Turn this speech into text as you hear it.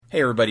Hey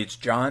everybody, it's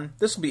John.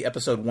 This will be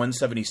episode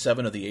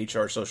 177 of the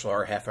HR Social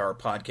Hour Half Hour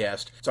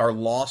Podcast. It's our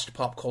Lost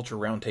Pop Culture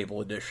Roundtable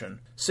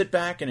edition. Sit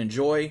back and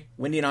enjoy.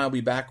 Wendy and I will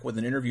be back with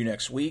an interview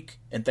next week.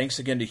 And thanks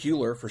again to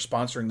Hewler for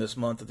sponsoring this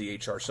month of the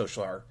HR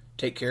Social Hour.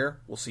 Take care.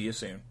 We'll see you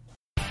soon.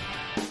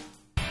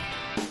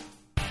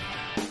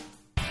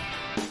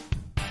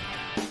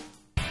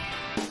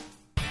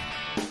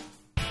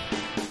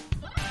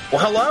 Well,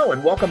 hello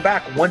and welcome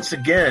back once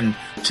again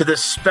to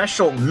this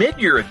special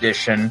mid-year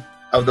edition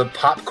of the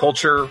Pop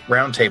Culture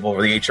Roundtable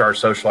for the HR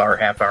Social Hour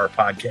Half Hour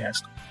Podcast.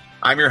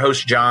 I'm your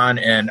host, John,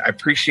 and I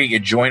appreciate you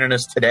joining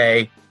us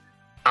today.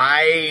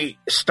 I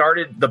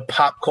started the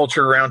Pop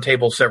Culture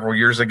Roundtable several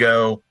years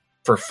ago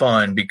for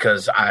fun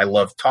because I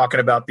love talking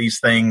about these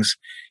things.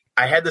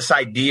 I had this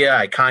idea.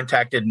 I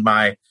contacted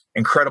my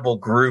incredible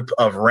group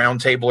of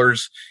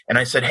roundtablers, and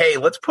I said, hey,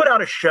 let's put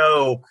out a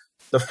show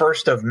the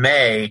 1st of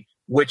May,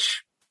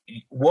 which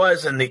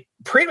was in the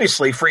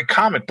previously Free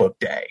Comic Book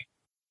Day.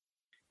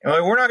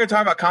 And we're not going to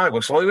talk about comic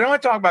books. Well, we don't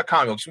want to talk about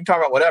comic books. We can talk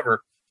about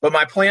whatever. But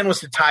my plan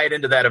was to tie it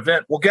into that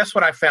event. Well, guess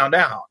what I found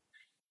out?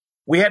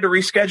 We had to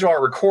reschedule our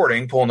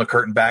recording, pulling the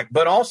curtain back,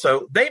 but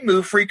also they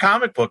moved Free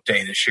Comic Book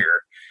Day this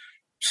year.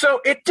 So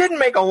it didn't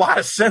make a lot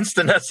of sense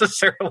to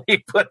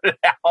necessarily put it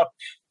out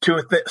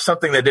to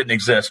something that didn't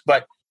exist.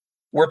 But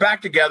we're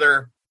back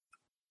together.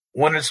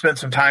 Wanted to spend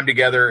some time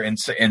together and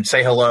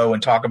say hello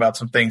and talk about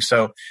some things.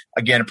 So,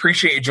 again,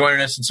 appreciate you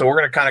joining us. And so we're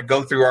going to kind of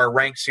go through our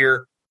ranks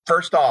here.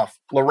 First off,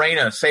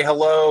 Lorena, say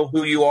hello,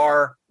 who you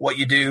are, what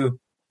you do,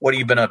 what have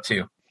you been up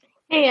to?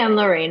 Hey, I'm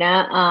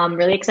Lorena. I'm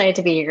really excited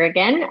to be here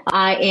again.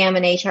 I am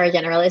an HR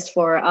generalist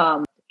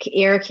for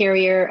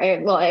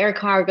air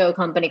cargo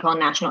company called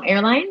National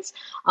Airlines.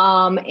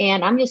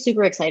 And I'm just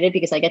super excited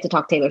because I get to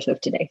talk Taylor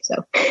Swift today. So,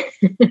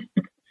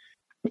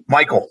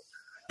 Michael.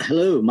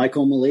 Hello,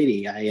 Michael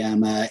Milady. I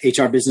am a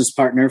HR business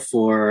partner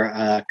for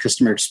a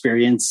customer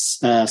experience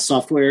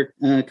software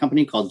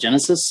company called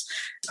Genesis.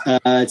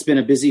 It's been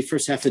a busy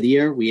first half of the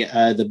year. We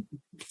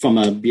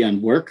from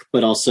beyond work,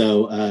 but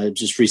also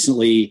just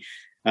recently,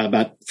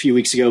 about a few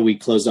weeks ago, we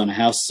closed on a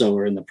house, so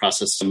we're in the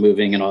process of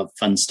moving and all the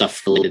fun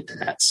stuff related to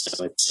that.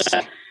 So it's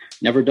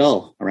never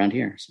dull around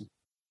here. So.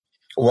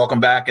 Welcome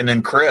back, and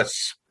then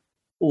Chris.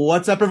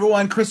 What's up,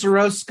 everyone? Chris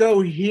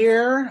Orozco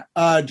here,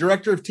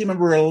 Director of Team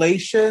Member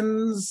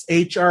Relations,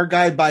 HR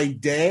guy by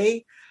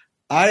day.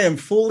 I am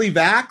fully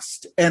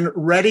vaxxed and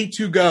ready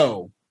to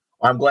go.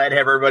 I'm glad to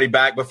have everybody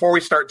back. Before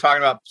we start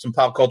talking about some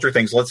pop culture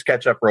things, let's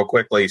catch up real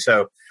quickly.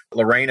 So,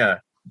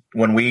 Lorena,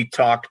 when we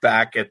talked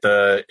back at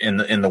in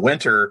the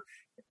winter,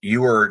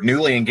 you were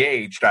newly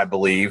engaged, I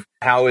believe.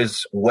 How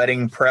is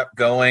wedding prep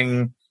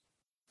going?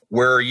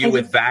 Where are you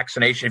with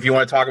vaccination? If you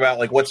want to talk about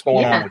what's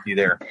going on with you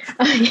there.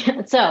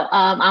 So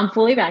I'm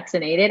fully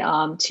vaccinated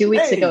 2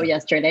 weeks ago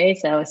yesterday.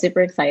 So super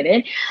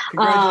excited.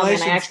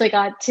 Congratulations. And I actually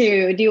got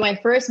to do my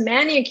first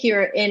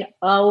manicure in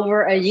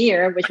over a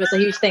year, which was a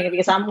huge thing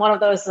because I'm one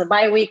of those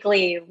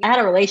bi-weekly. I had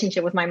a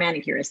relationship with my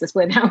manicurist, let's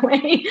put it that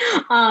way.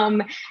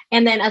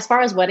 And then as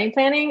far as wedding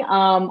planning,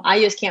 I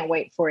just can't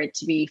wait for it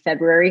to be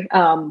February.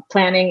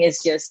 Planning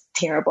is just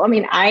terrible. I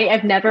mean,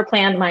 I've never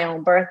planned my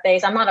own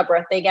birthdays. I'm not a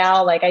birthday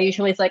gal. I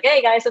usually it's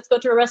hey guys, let's go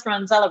to a restaurant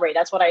and celebrate.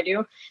 That's what I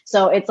do.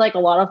 So it's a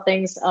lot of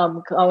things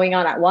going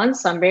on at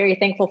once. I'm very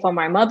thankful for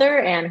my mother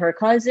and her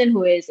cousin,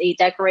 who is a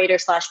decorator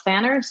 /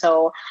 planner.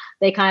 So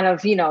they kind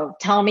of,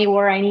 tell me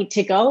where I need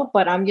to go,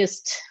 but I'm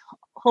just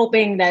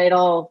hoping that it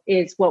all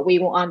is what we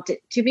want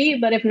it to be.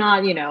 But if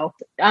not,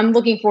 I'm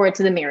looking forward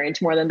to the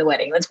marriage more than the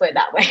wedding. Let's put it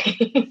that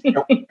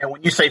way. And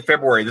when you say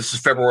February, this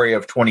is February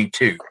of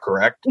 22,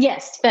 correct?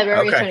 Yes,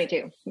 February of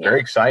 22. Yeah.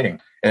 Very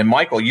exciting. And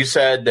Michael, you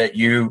said that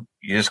you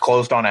just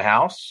closed on a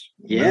house?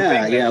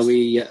 Yeah.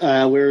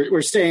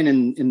 We're staying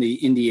in the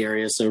Indy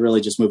area, so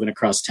really just moving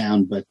across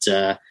town, but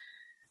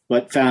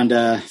found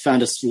a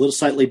little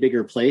slightly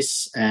bigger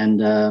place,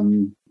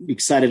 and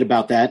excited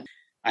about that.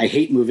 I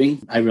hate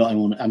moving.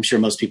 I'm sure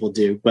most people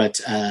do, but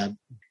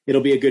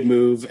it'll be a good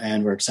move,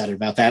 and we're excited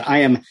about that.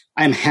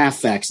 I'm half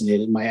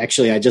vaccinated.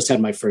 I just had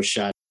my first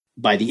shot.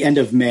 By the end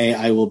of May,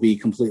 I will be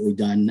completely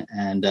done,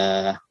 and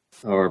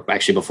or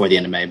actually before the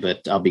end of May,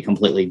 but I'll be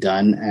completely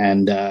done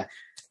and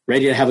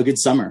ready to have a good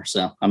summer.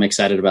 So I'm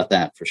excited about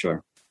that for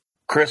sure.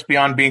 Chris,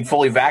 beyond being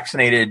fully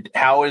vaccinated,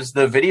 how is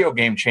the video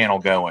game channel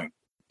going?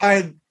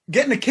 I'm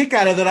getting a kick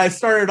out of that. I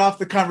started off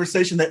the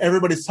conversation that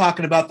everybody's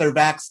talking about their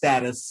vax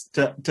status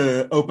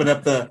to open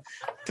up the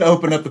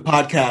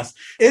podcast.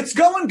 It's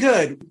going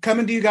good.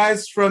 Coming to you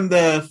guys from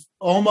the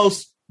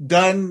almost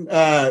done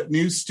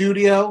new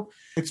studio.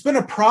 It's been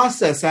a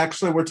process,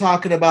 actually. We're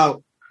talking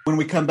about when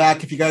we come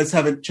back. If you guys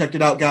haven't checked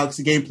it out,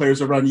 Galaxy Game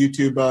Players over on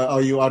YouTube,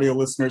 all you audio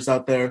listeners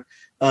out there,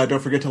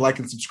 don't forget to like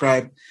and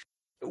subscribe.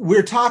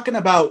 We're talking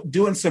about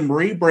doing some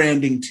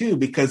rebranding too,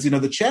 because,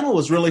 the channel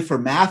was really for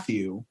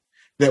Matthew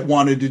that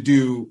wanted to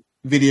do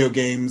video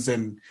games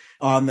and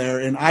on there.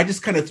 And I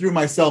just kind of threw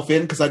myself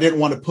in because I didn't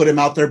want to put him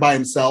out there by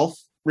himself,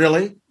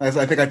 really. As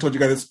I think I told you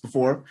guys this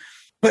before.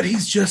 But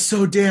he's just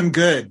so damn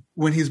good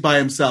when he's by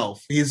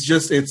himself. He's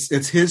just,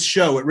 it's his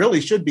show. It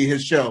really should be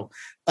his show.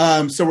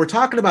 So we're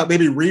talking about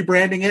maybe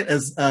rebranding it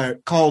as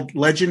called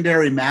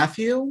Legendary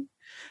Matthew.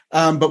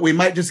 But we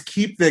might just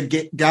keep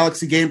the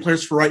Galaxy Game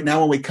Players for right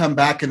now when we come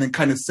back, and then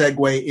kind of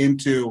segue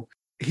into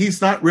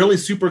he's not really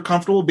super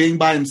comfortable being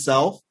by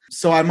himself.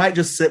 So I might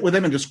just sit with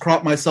him and just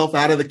crop myself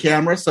out of the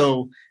camera.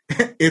 So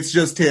it's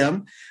just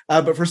him.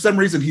 But for some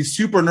reason, he's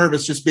super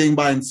nervous just being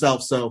by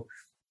himself. So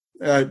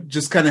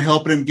just kind of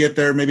helping him get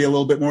there, maybe a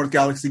little bit more with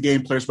Galaxy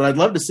Game Players. But I'd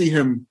love to see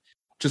him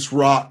just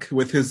rock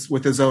with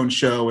his own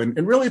show.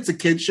 And really, it's a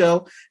kid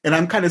show. And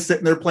I'm kind of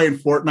sitting there playing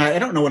Fortnite. I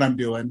don't know what I'm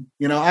doing.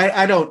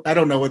 I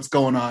don't know what's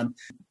going on.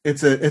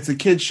 It's a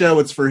kid show.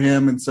 It's for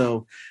him. And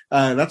so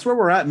that's where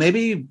we're at.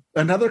 Maybe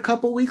another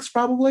couple weeks,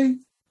 probably.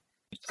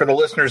 For the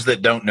listeners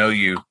that don't know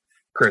you,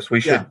 Chris,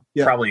 we should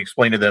probably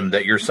explain to them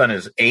that your son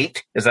is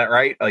 8. Is that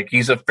right? Like he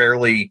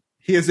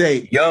is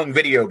 8 young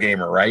video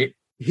gamer, right?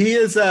 He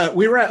is.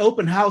 We were at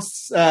open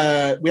house.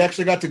 We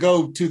actually got to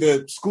go to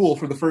the school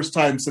for the first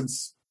time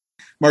since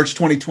March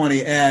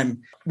 2020.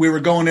 And we were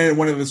going in, and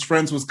one of his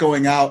friends was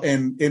going out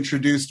and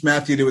introduced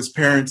Matthew to his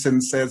parents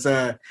and says,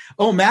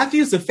 oh,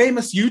 Matthew's a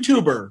famous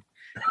YouTuber.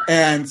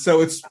 And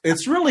so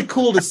it's really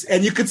cool to see.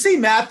 And you could see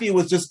Matthew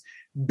was just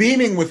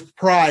beaming with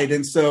pride.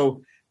 And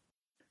so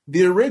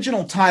the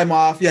original time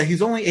off,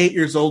 he's only 8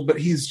 years old, but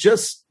he's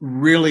just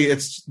really,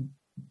 it's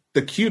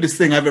the cutest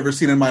thing I've ever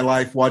seen in my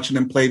life, watching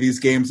him play these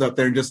games up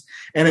there,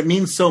 and it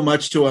means so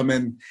much to him.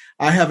 And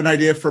I have an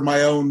idea for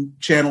my own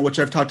channel, which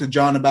I've talked to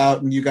John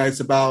about and you guys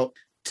about,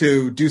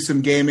 to do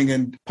some gaming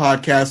and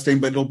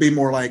podcasting, but it'll be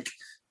more like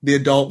the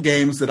adult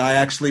games that I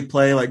actually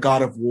play, like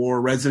God of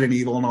War, Resident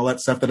Evil, and all that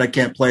stuff that I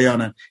can't play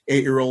on an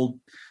 8-year-old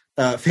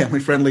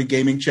family-friendly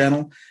gaming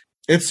channel.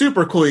 It's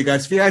super cool, you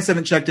guys. If you guys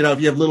haven't checked it out,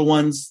 if you have little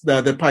ones,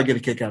 they'll probably get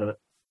a kick out of it.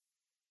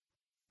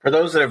 For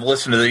those that have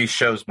listened to these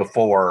shows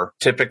before,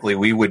 typically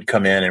we would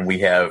come in and we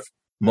have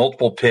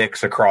multiple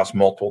picks across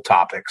multiple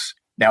topics.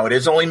 Now, it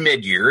is only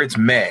mid-year. It's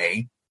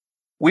May.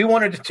 We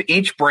wanted to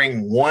each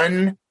bring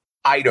one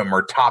item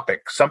or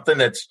topic, something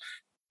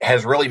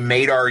has really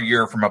made our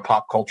year from a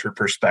pop culture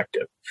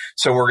perspective.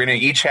 So we're going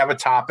to each have a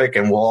topic,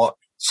 and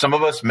some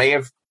of us may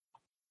have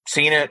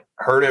seen it,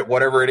 heard it,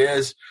 whatever it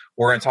is.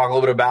 We're going to talk a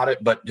little bit about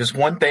it, but just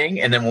one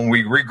thing. And then when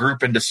we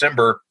regroup in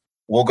December,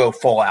 we'll go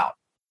full out.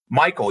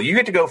 Michael, you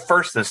get to go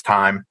first this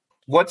time.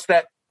 What's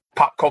that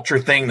pop culture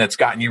thing that's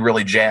gotten you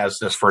really jazzed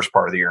this first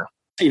part of the year?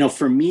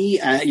 For me,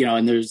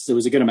 and there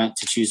was a good amount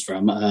to choose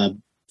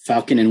from.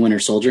 Falcon and Winter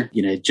Soldier,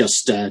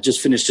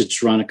 just finished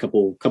its run a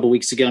couple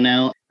weeks ago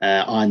now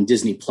on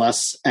Disney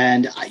Plus.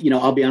 And,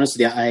 I'll be honest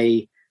with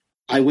you,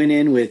 I went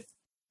in with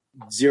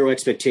zero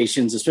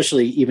expectations,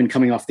 especially even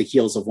coming off the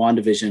heels of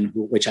WandaVision,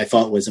 which I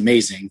thought was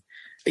amazing.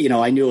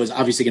 I knew it was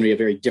obviously going to be a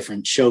very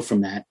different show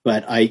from that,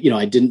 but I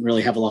didn't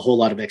really have a whole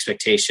lot of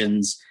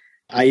expectations.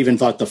 I even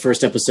thought the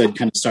first episode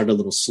kind of started a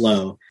little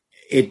slow.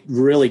 It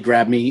really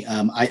grabbed me.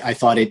 I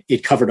thought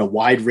it covered a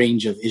wide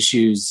range of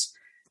issues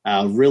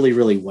really,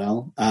 really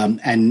well,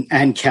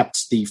 and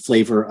kept the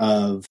flavor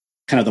of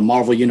kind of the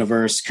Marvel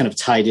universe kind of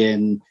tied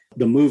in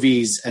the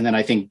movies. And then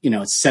I think,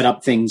 it set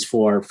up things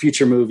for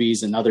future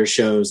movies and other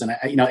shows. And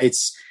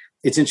it's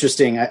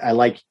interesting. I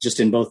like just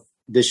in both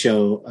this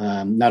show,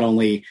 not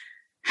only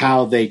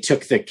how they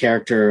took the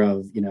character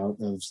of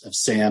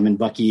Sam and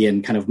Bucky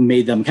and kind of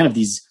made them kind of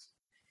these,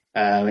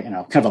 kind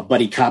of a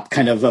buddy cop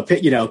kind of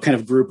kind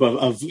of group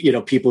of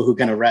people who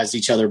kind of razz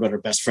each other, but are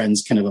best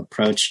friends kind of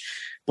approach,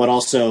 but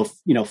also,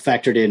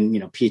 factored in,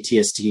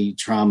 PTSD,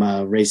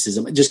 trauma,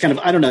 racism, just kind of,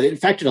 I don't know, it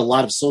factored a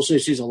lot of social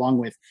issues along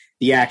with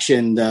the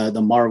action,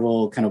 the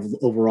Marvel kind of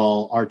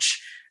overall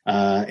arch,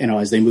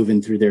 as they move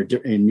in through their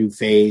new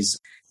phase.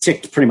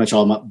 Ticked pretty much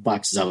all my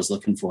boxes I was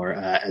looking for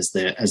as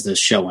the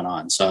show went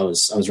on. So I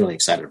was really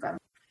excited about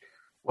it.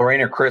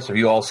 Lorraine or Chris, have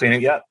you all seen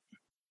it yet?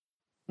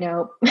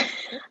 Nope.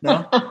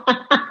 No?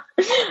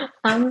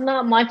 I'm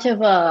not much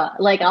of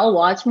I'll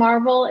watch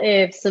Marvel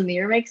if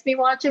Samir makes me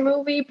watch a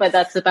movie, but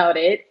that's about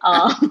it.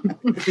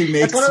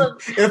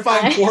 If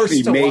I'm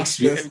forced to watch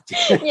this.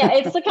 Yeah,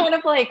 it's the kind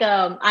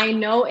of I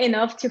know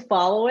enough to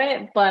follow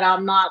it, but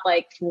I'm not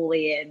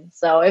fully in.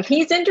 So if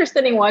he's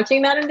interested in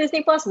watching that on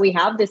Disney Plus, we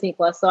have Disney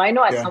Plus, so I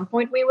know at some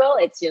point we will.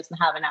 It's just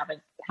haven't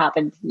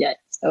happened yet.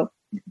 So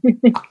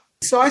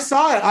So I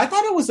saw it. I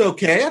thought it was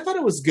okay. I thought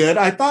it was good.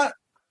 I thought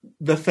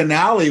the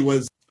finale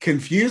was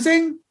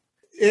confusing.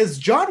 Is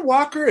John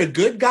Walker a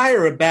good guy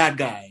or a bad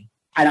guy?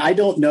 And I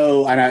don't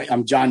know. And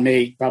I'm John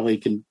May probably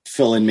can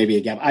fill in maybe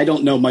a gap. I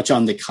don't know much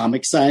on the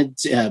comic side,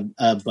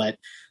 but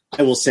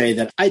I will say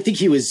that I think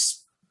he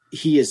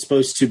is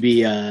supposed to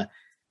be a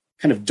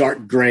kind of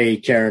dark gray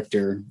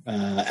character.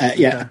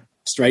 Right.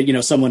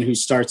 Someone who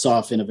starts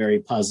off in a very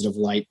positive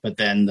light, but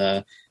then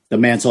the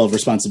mantle of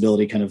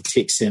responsibility kind of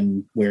takes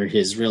him where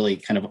his really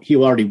kind of, he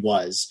already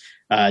was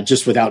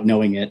just without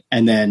knowing it.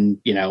 And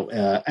then,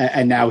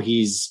 and now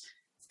he's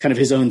kind of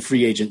his own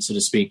free agent, so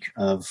to speak,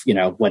 of,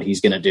 what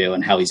he's going to do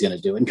and how he's going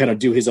to do and kind of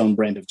do his own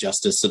brand of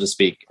justice, so to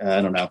speak.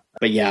 I don't know.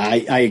 But yeah,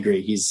 I agree.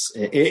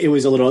 It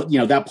was a little,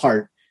 that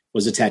part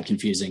was a tad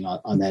confusing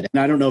on that.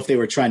 And I don't know if they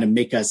were trying to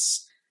make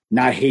us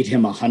not hate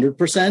him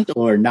 100%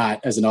 or not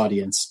as an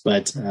audience,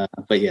 but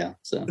yeah.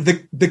 So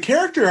the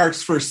character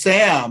arcs for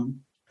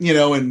Sam,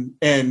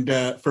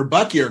 and for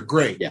Bucky are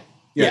great.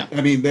 Yeah.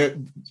 I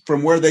mean,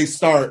 from where they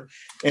start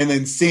and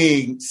then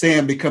seeing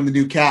Sam become the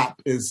new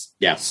Cap is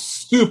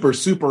super,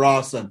 super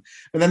awesome.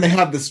 And then they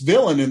have this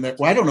villain in there.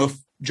 Well, I don't know if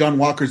John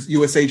Walker's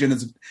U.S.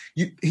 agent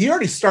he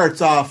already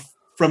starts off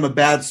from a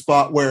bad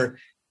spot where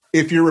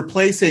if you're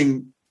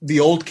replacing the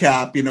old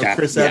Cap,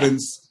 Chris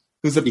Evans,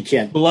 who's a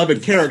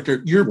beloved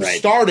character, you're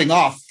starting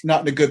off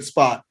not in a good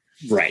spot.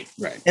 Right.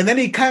 And then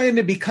he kind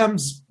of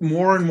becomes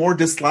more and more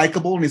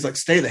dislikable, and he's like,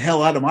 stay the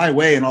hell out of my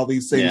way and all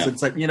these things. Yeah.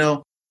 It's like,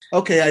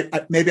 okay,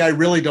 maybe I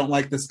really don't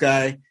like this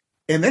guy.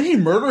 And then he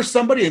murders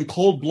somebody in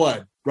cold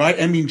blood,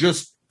 right? I mean,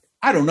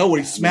 I don't know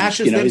what he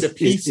smashes them to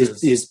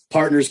pieces. His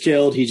partner's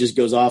killed. He just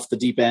goes off the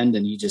deep end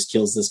and he just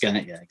kills this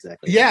guy. Yeah,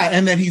 exactly. Yeah,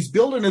 and then he's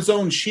building his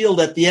own shield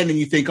at the end, and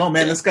you think, oh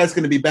man, this guy's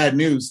going to be bad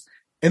news.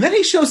 And then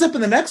he shows up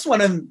in the next one,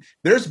 and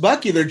there's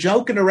Bucky. They're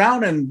joking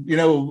around, and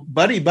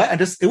buddy,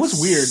 but it was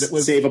weird. It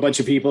was save a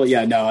bunch of people.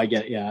 Yeah, no, I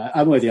get it. Yeah,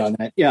 I'm with you on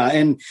that. Yeah,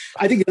 and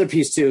I think the other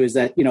piece too is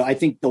that I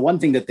think the one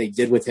thing that they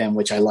did with him,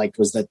 which I liked,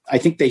 was that I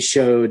think they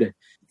showed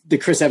the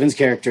Chris Evans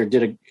character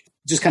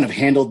just kind of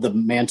handled the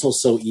mantle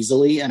so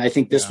easily, and I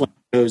think this one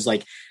shows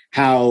like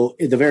how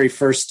the very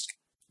first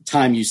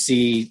time you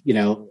see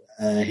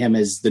him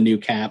as the new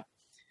Cap,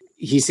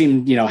 he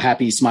seemed,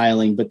 happy,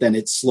 smiling, but then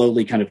it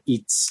slowly kind of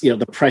eats,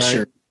 the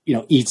pressure,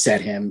 eats at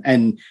him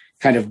and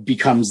kind of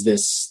becomes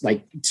this,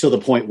 like, to the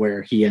point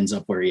where he ends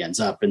up where he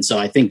ends up. And so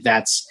I think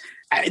that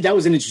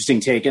was an interesting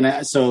take. And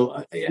and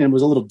it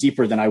was a little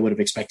deeper than I would have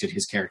expected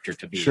his character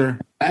to be. Sure.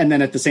 And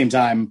then at the same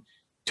time,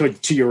 to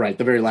your right,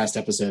 the very last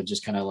episode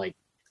just kind of like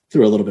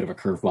threw a little bit of a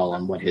curveball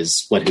on what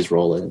his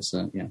role is.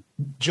 So, yeah.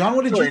 John,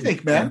 what did you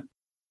think, man?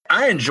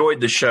 I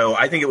enjoyed the show.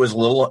 I think it was a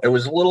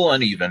little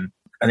uneven.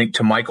 I think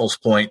to Michael's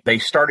point, they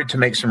started to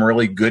make some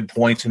really good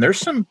points, and there's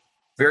some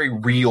very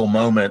real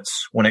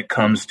moments when it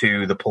comes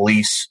to the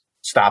police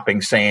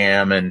stopping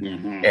Sam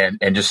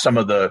and just some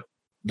of the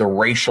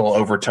racial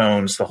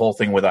overtones, the whole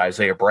thing with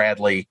Isaiah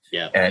Bradley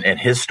and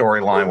his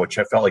storyline, which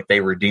I felt like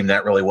they redeemed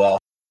that really well.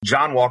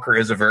 John Walker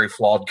is a very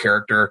flawed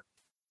character.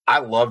 I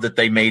love that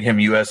they made him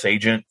U.S.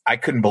 agent. I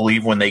couldn't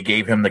believe when they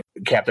gave him the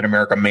Captain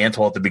America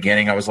mantle at the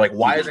beginning. I was like,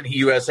 why isn't he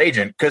U.S.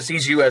 agent? Because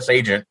he's U.S.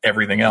 agent,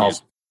 everything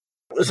else.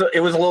 It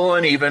was a little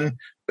uneven.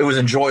 It was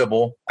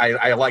enjoyable.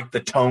 I liked the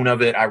tone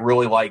of it. I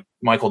really like,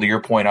 Michael, to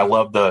your point, I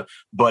love the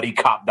buddy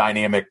cop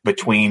dynamic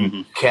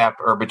between Cap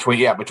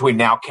between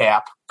now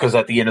Cap, because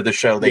at the end of the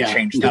show they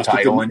changed the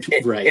title. And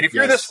if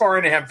you're this far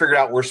into him, figured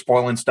out we're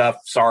spoiling stuff,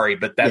 sorry,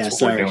 but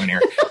that's what we're doing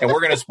here. And we're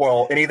going to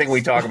spoil anything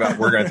we talk about.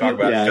 We're going to talk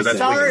about.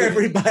 Sorry,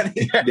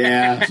 everybody.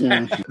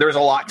 There's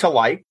a lot to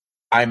like.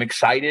 I'm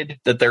excited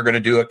that they're going to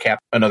do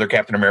another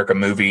Captain America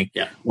movie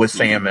with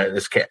Sam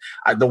as Cap.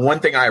 The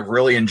one thing I've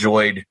really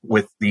enjoyed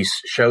with these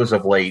shows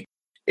of late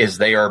is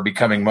they are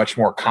becoming much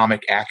more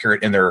comic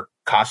accurate in their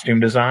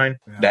costume design.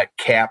 That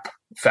Cap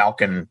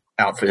Falcon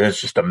outfit is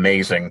just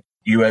amazing.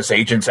 U.S.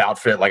 agent's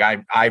outfit,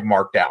 like I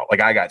marked out.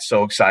 Like I got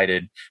so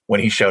excited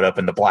when he showed up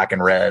in the black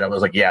and red. I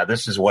was like, yeah,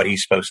 this is what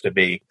he's supposed to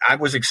be. I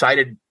was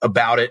excited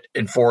about it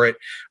and for it.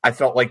 I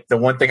felt like the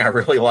one thing I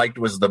really liked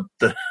was the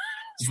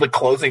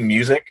closing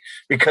music,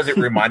 because it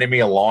reminded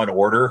me of Law and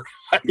Order.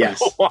 Yes.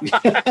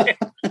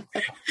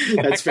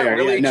 That's fair. I got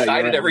really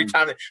excited every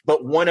time.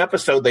 But one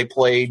episode they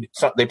played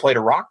a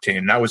rock tune,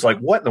 and I was like,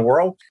 what in the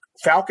world?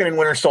 Falcon and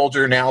Winter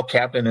Soldier, now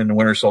Captain and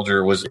Winter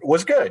Soldier was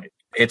good.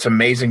 It's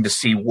amazing to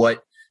see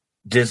what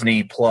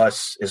Disney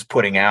Plus is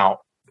putting out.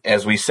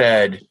 As we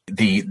said,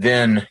 the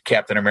then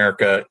Captain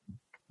America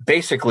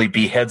basically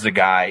beheads a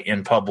guy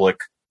in public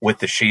with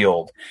the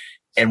shield.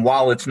 And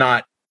while it's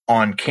not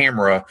on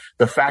camera,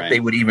 the fact they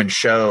would even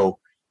show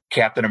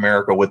Captain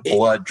America with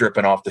blood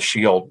dripping off the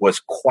shield was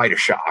quite a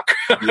shock.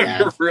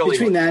 Yeah, really.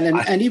 Between that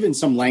and even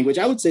some language,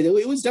 I would say that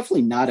it was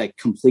definitely not a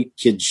complete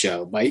kids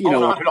show, but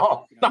not at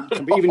all.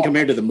 Even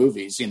compared to the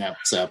movies,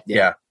 So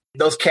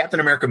those Captain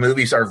America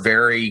movies are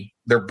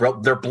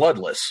they're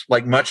bloodless.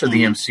 Like much of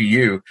the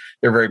MCU,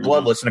 they're very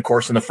bloodless. And of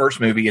course, in the first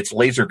movie, it's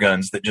laser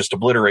guns that just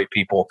obliterate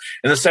people.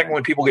 In the second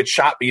one, people get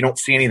shot, but you don't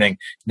see anything.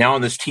 Now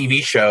in this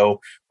TV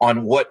show,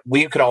 on what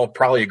we could all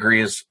probably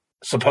agree is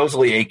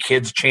supposedly a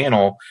kid's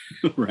channel,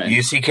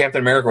 you see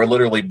Captain America with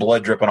literally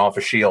blood dripping off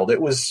a shield.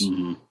 It was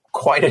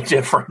quite a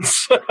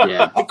difference.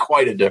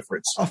 Quite a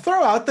difference. I'll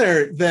throw out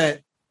there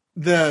that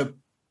the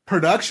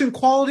production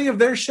quality of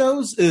their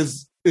shows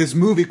is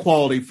movie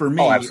quality for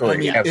me. Oh,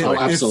 absolutely. I mean,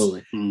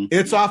 absolutely.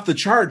 It's off the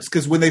charts,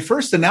 because when they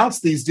first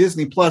announced these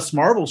Disney Plus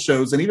Marvel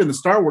shows, and even the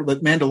Star Wars, like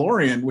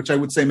Mandalorian, which I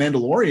would say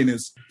Mandalorian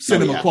is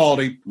cinema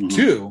quality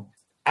too,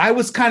 I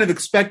was kind of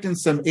expecting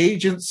some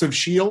Agents of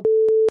S.H.I.E.L.D.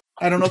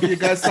 I don't know if you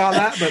guys saw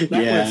that, but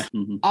that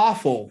was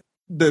awful.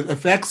 The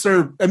effects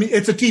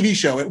it's a TV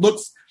show. It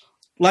looks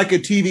like a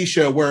TV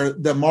show, where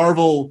the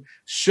Marvel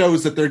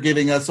shows that they're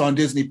giving us on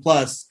Disney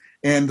Plus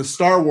and the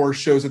Star Wars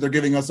shows that they're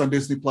giving us on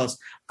Disney Plus,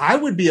 I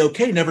would be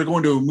okay never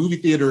going to a movie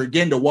theater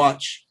again to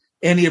watch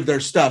any of their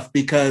stuff,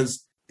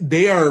 because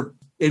they are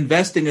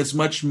investing as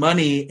much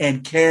money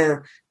and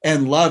care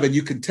and love, and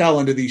you can tell,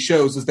 into these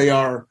shows as they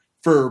are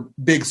for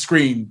big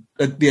screen,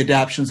 the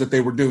adaptions that they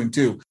were doing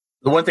too.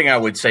 The one thing I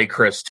would say,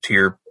 Chris, to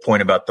your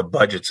point about the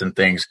budgets and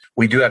things,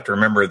 we do have to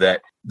remember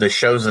that the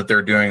shows that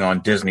they're doing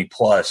on Disney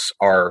Plus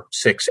are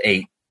 6,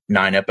 8,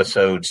 9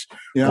 episodes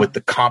with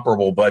the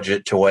comparable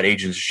budget to what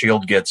Agents of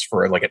S.H.I.E.L.D. gets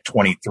for like a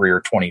 23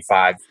 or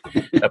 25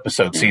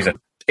 episode season.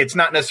 It's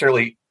not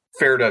necessarily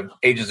fair to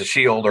Agents of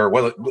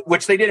S.H.I.E.L.D.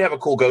 which they did have a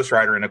cool Ghost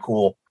Rider and a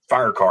cool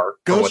fire car.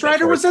 Ghost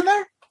Rider was in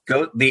there?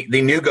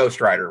 The new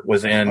Ghost Rider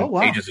was in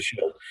Agents of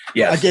S.H.I.E.L.D.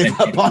 Yes. I gave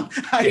up on.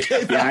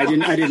 I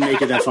didn't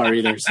make it that far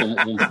either. So,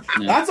 no.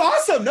 That's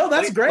awesome. No,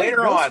 that's great.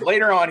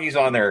 Later on, he's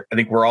on there. I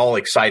think we're all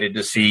excited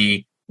to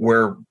see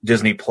where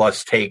Disney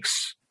Plus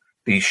takes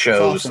these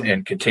shows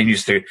and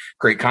continues to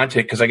create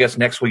content, because I guess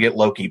next we get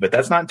Loki, but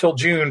that's not until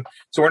June,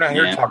 so we're not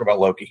here to talk about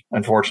Loki,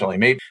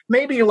 unfortunately.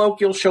 Maybe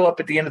Loki will show up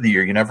at the end of the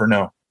year. You never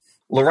know.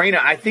 Lorena,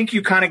 I think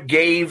you kind of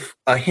gave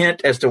a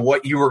hint as to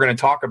what you were going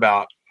to talk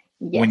about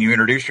when you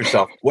introduced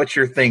yourself. What's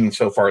your thing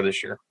so far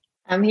this year?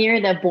 I'm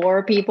here to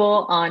bore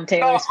people on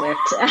Taylor Swift.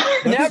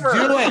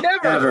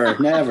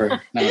 Never.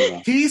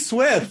 T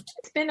Swift.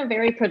 It's been a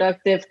very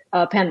productive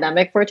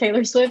pandemic for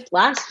Taylor Swift.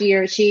 Last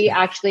year, she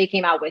actually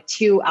came out with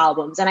 2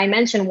 albums. And I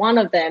mentioned one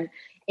of them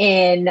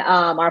in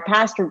our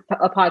past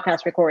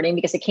podcast recording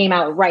because it came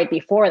out right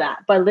before that.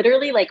 But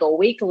literally like a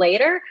week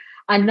later,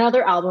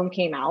 another album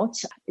came out.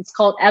 It's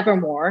called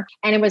Evermore.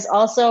 And it was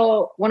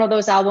also one of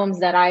those albums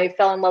that I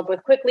fell in love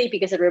with quickly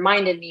because it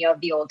reminded me of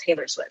the old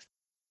Taylor Swift.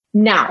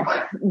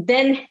 Now,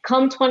 then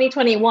come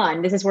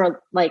 2021, this is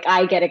where like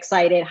I get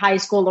excited. High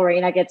school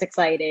Lorena gets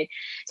excited.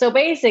 So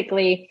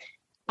basically,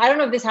 I don't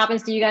know if this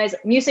happens to you guys.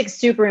 Music's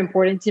super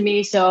important to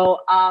me. So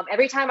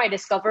every time I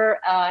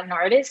discover an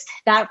artist,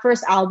 that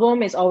first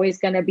album is always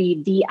going to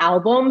be the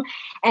album,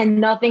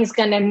 and nothing's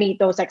going to meet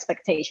those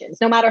expectations.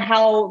 No matter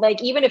how,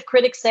 like, even if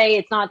critics say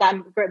it's not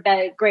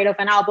that great of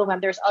an album,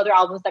 and there's other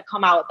albums that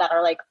come out that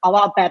are like a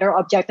lot better,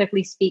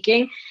 objectively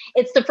speaking,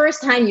 it's the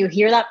first time you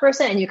hear that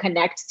person and you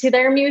connect to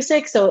their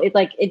music. So it's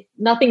like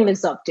nothing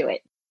lives up to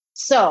it.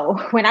 So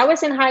when I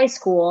was in high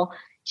school,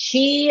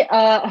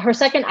 her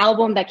second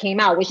album that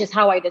came out, which is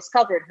how I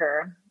discovered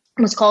her,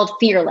 was called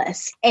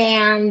Fearless.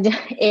 And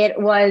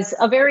it was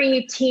a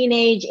very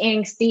teenage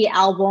angsty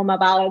album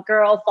about a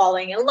girl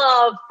falling in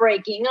love,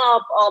 breaking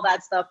up, all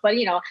that stuff. But,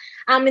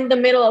 I'm in the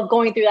middle of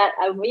going through that,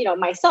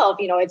 myself.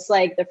 It's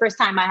like the first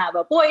time I have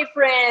a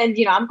boyfriend,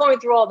 I'm going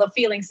through all the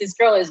feelings this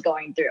girl is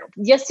going through.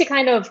 Just to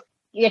kind of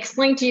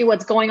explain to you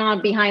what's going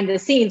on behind the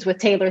scenes with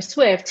Taylor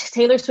Swift.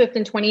 Taylor Swift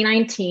in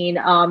 2019,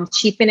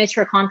 she finished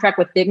her contract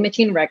with Big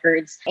Machine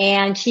Records,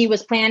 and she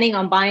was planning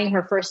on buying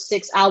her first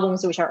 6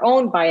 albums, which are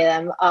owned by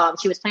them.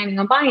 She was planning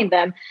on buying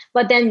them,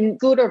 but then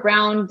Scooter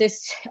Brown,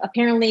 this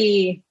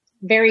apparently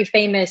very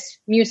famous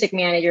music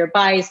manager,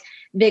 buys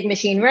Big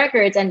Machine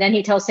Records, and then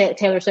he tells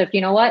Taylor Swift,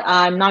 you know what,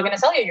 I'm not going to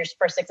sell you your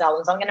first 6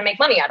 albums. I'm going to make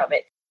money out of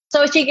it.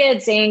 So she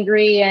gets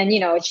angry, and,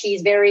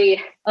 she's very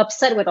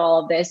upset with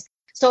all of this.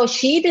 So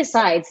she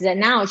decides that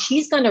now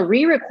she's going to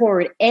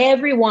re-record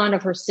every one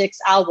of her 6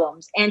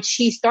 albums. And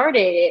she started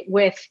it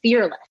with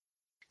Fearless.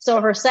 So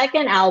her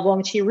second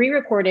album, she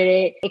re-recorded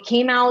it. It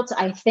came out,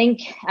 I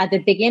think, at the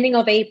beginning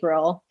of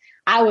April.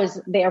 I was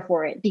there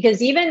for it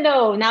because even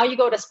though now you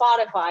go to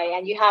Spotify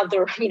and you have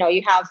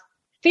you have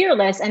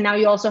Fearless, and now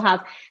you also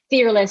have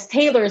Fearless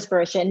Taylor's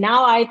version.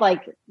 Now I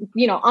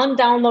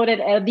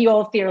undownloaded the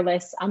old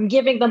Fearless. I'm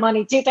giving the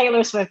money to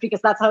Taylor Swift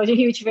because that's how a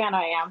huge fan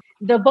I am.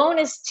 The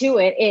bonus to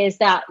it is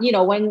that,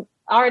 when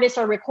artists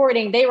are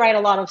recording, they write a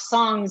lot of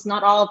songs.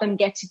 Not all of them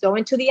get to go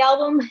into the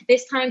album.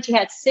 This time she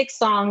had 6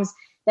 songs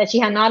that she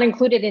had not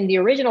included in the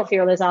original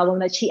Fearless album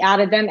that she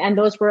added them. And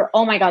those were,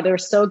 oh my God, they were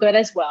so good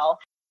as well.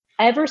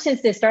 Ever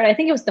since this started, I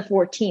think it was the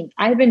 14th,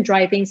 I've been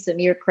driving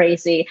Samir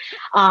crazy,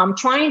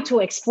 trying to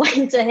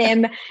explain to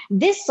him,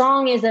 this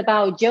song is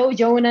about Joe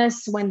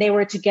Jonas when they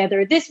were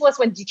together. This was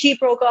when she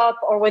broke up,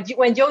 or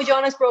when Joe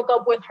Jonas broke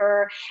up with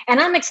her.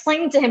 And I'm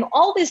explaining to him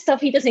all this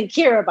stuff he doesn't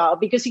care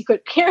about because he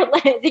couldn't care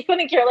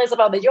less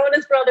about the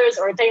Jonas Brothers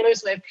or Taylor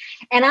Swift.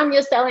 And I'm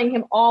just telling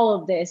him all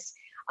of this.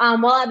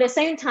 While at the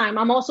same time,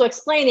 I'm also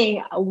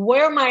explaining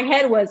where my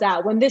head was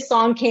at when this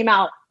song came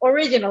out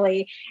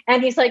originally.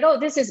 And he's like, oh,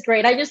 this is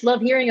great. I just love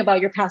hearing about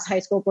your past high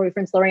school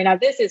boyfriends, Lorena.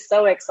 This is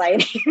so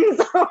exciting.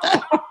 So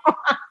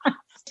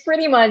it's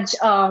pretty much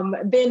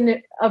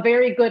been a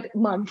very good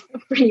month,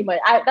 pretty much.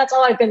 That's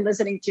all I've been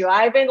listening to.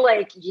 I've been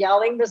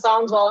yelling the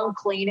songs while I'm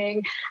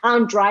cleaning.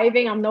 I'm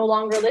driving. I'm no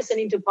longer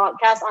listening to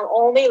podcasts. I'm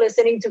only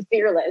listening to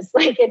Fearless.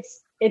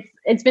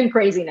 It's been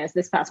craziness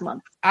this past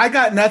month. I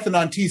got nothing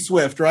on T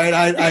Swift, right?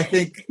 I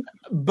think,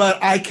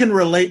 but I can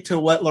relate to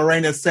what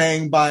Lorena's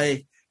saying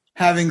by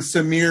having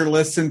Samir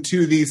listen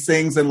to these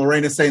things and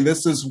Lorena saying,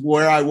 this is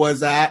where I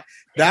was at.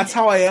 That's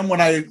how I am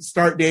when I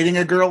start dating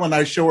a girl and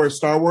I show her a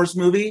Star Wars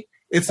movie.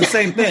 It's the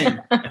same thing.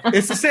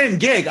 It's the same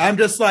gig. I'm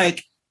just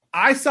like,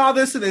 I saw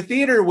this in the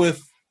theater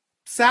with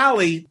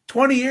Sally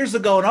 20 years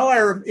ago.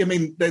 And I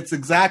mean, that's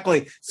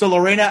exactly. So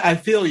Lorena, I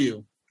feel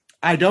you.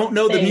 I don't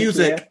know the Thank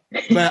music,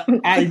 but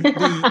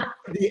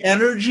the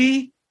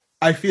energy,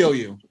 I feel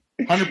you.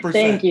 100%.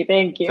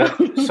 Thank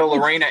you. So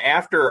Lorena,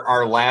 after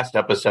our last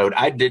episode,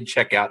 I did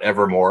check out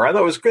Evermore. I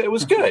thought it was good. It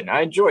was good.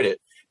 I enjoyed it.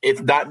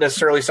 It's not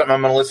necessarily something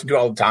I'm going to listen to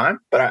all the time,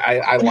 but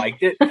I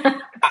liked it.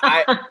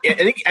 I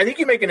think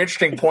you make an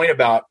interesting point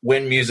about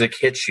when music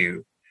hits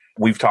you.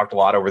 We've talked a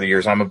lot over the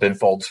years. I'm a Ben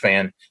Folds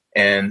fan,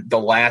 and the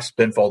last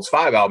Ben Folds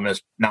 5 album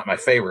is not my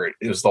favorite.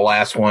 It was the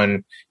last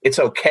one. It's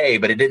okay,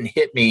 but it didn't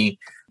hit me.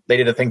 They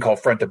did a thing called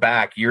Front to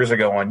Back years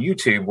ago on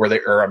YouTube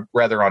or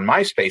rather on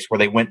MySpace, where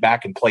they went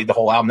back and played the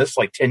whole album. This is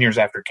like 10 years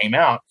after it came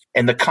out.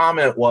 And the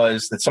comment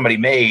was that somebody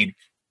made,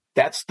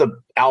 that's the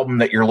album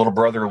that your little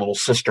brother or little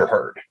sister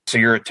heard. So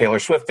you're a Taylor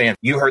Swift fan.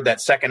 You heard that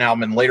second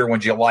album and later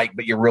ones you like,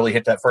 but you really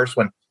hit that first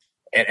one.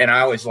 And I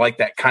always like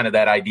that kind of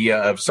that idea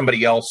of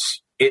somebody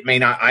else. It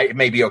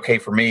may be okay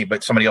for me,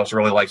 but somebody else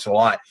really likes it a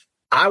lot.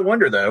 I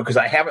wonder, though, because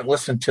I haven't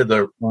listened to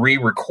the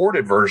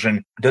re-recorded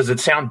version. Does it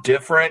sound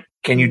different?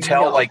 Can you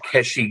tell, No. like,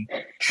 has she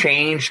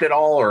changed at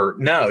all or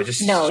no?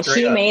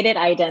 She made it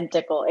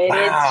identical.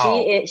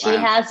 Wow.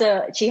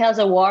 She has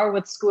a war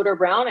with Scooter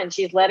Braun, and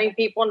she's letting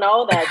people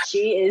know that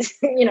she is,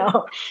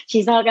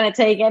 she's not going to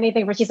take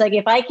anything for. She's like,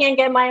 if I can't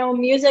get my own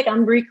music,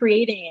 I'm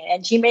recreating it,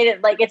 and she made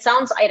it like it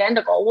sounds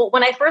identical. Well,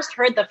 when I first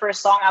heard the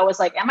first song, I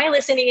was like, am I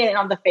listening it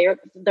on the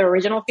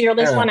original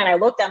Fearless one? And I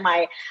looked at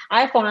my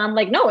iPhone, and I'm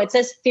like, no, it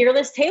says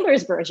Fearless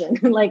Taylor's version.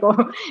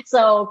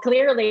 So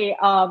clearly,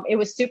 it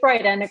was super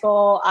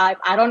identical.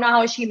 I don't know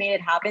how she made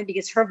it happen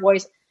because her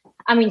voice,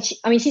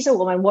 she's a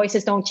woman.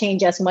 Voices don't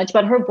change as much,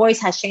 but her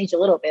voice has changed a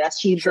little bit as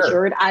she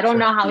matured. I don't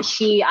know how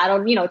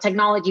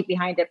technology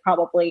behind it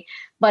probably,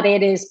 but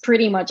it is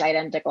pretty much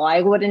identical.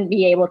 I wouldn't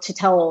be able to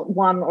tell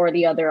one or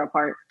the other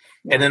apart.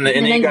 And then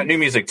you got new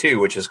music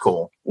too, which is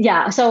cool.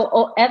 Yeah.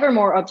 So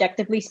Evermore,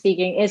 objectively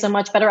speaking, is a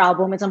much better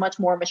album. It's a much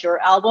more mature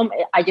album.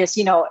 I just,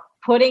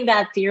 putting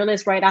that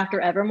Fearless right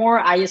after Evermore,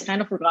 I just kind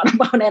of forgot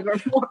about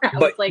Evermore.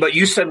 But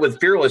you said with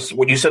Fearless,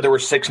 when you said there were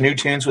 6 new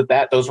tunes with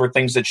that, those were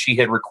things that she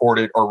had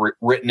recorded or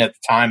written at the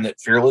time that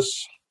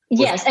Fearless.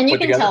 Yes, and you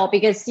can tell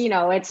because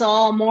it's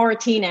all more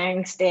teen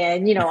angst,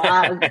 and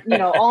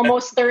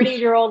almost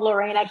 30-year-old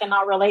Lorena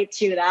cannot relate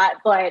to that,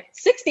 but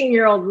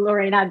 16-year-old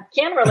Lorena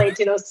can relate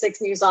to those 6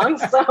 new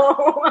songs.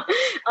 So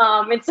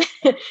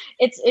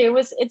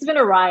it's been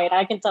a ride.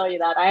 I can tell you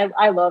that.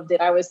 I loved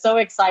it. I was so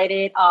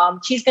excited.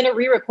 She's going to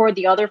re-record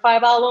the other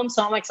 5 albums,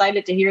 so I'm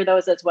excited to hear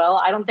those as well.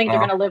 I don't think they're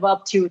going to live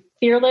up to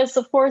Fearless,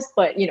 of course,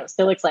 but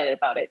still excited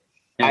about it.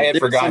 I had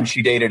forgotten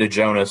she dated a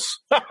Jonas.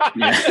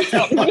 That's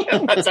how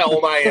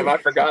old I am. I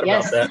forgot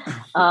about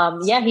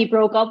that. He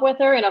broke up with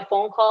her in a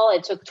phone call.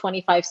 It took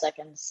 25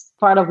 seconds.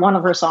 Part of one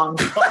of her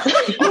songs.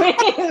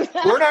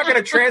 We're not going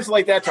to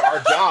translate that to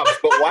our jobs,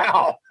 but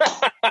wow.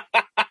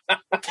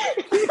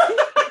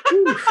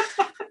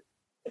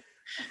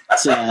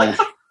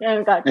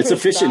 It's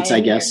efficient, I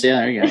guess. Yeah,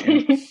 there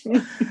you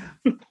go.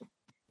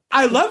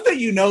 I love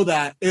that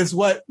that is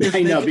what is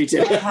making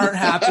my heart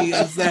happy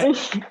is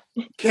that.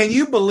 Can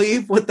you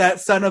believe what that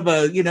son of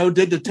a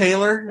did to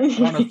Taylor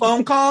on a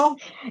phone call?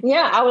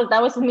 Yeah,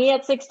 that was me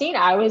at 16.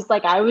 I was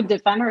like, I would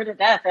defend her to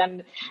death,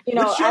 and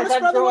which Jonas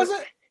brother was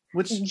it?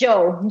 Which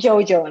Joe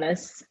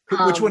Jonas?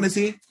 Which one is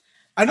he?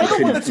 I know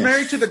the one that's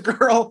married to the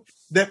girl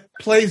that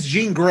plays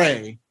Jean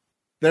Grey.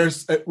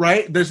 There's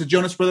There's a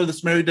Jonas brother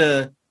that's married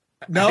to.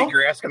 No, I think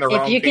you're asking the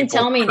wrong If you can people,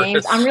 tell me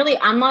Chris. names,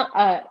 I'm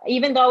not.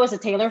 Even though I was a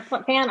Taylor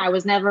fan, I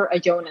was never a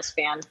Jonas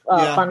fan.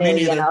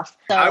 Funnily enough,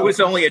 so. I was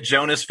only a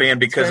Jonas fan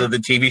because of the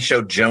TV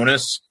show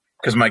Jonas,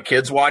 because my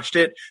kids watched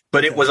it.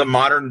 But it was a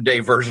modern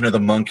day version of the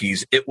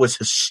Monkees. It was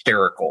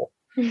hysterical.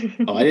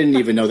 Oh, I didn't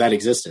even know that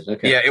existed.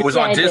 Okay. Yeah, it was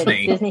on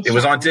Disney. It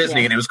was on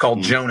Disney, and it was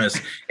called Jonas.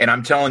 And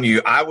I'm telling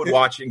you, I would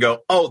watch it and go,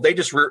 "Oh,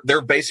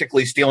 they're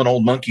basically stealing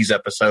old Monkees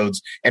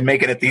episodes and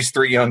making it these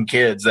 3 young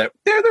kids that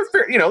they're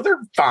they're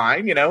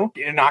fine,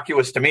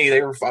 innocuous to me.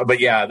 They were fine, but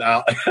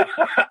yeah,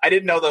 I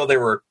didn't know though they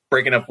were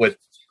breaking up with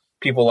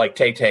people like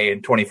Tay Tay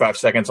in 25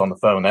 seconds on the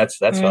phone. That's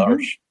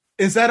harsh.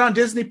 Is that on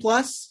Disney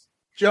Plus,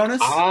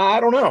 Jonas? I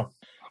don't know.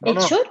 It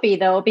should be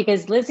though,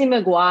 because Lizzie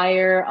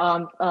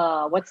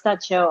McGuire, what's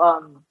that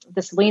show?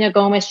 The Selena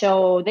Gomez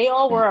show. They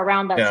all were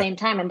around that same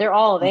time, and they're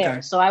all there.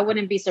 Okay. So I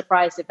wouldn't be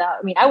surprised if that.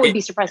 I mean, I would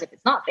be surprised if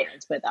it's not there.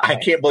 Let's put it that way. I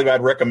can't believe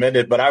I'd recommend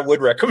it, but I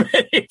would recommend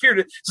it if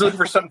you're looking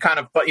for some kind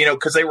of,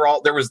 because they were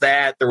all. There was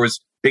that. There was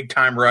Big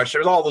Time Rush.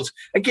 There was all those.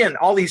 Again,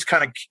 all these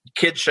kind of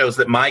kid shows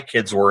that my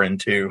kids were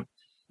into.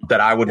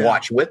 That I would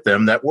watch with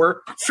them. That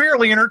were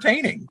fairly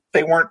entertaining.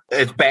 They weren't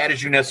as bad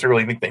as you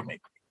necessarily think they may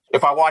be.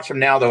 If I watch them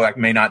now, though, I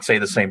may not say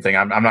the same thing.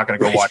 I'm not going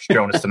to go watch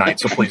Jonas tonight,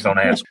 so please don't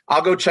ask.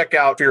 I'll go check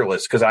out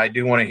Fearless because I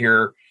do want to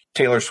hear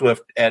Taylor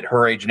Swift at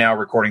her age now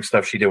recording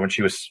stuff she did when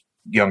she was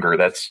younger.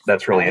 That's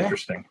really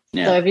interesting.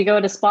 Yeah. So if you go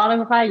to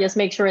Spotify, just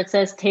make sure it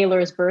says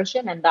Taylor's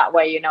version, and that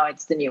way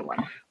it's the new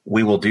one.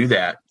 We will do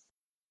that.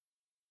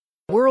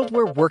 A world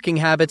where working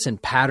habits and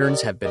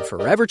patterns have been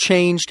forever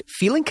changed,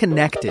 feeling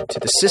connected to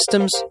the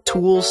systems,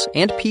 tools,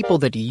 and people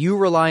that you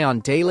rely on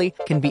daily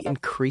can be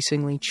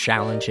increasingly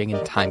challenging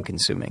and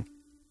time-consuming.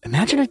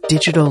 Imagine a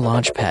digital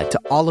launchpad to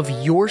all of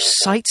your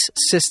sites,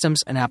 systems,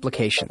 and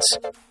applications.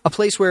 A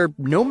place where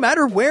no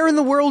matter where in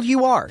the world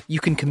you are, you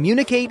can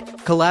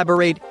communicate,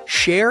 collaborate,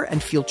 share,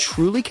 and feel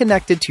truly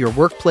connected to your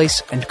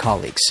workplace and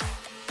colleagues.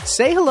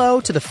 Say hello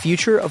to the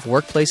future of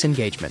workplace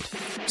engagement.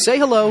 Say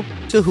hello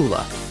to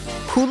Hula.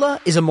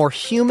 Hula is a more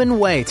human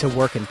way to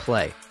work and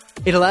play.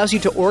 It allows you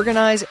to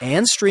organize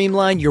and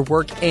streamline your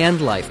work and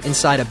life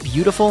inside a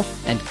beautiful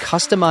and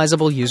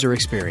customizable user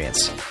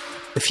experience.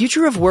 The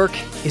future of work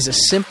is a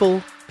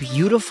simple,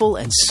 beautiful,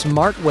 and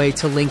smart way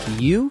to link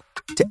you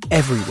to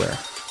everywhere.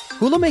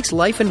 Hula makes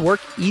life and work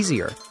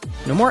easier.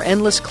 No more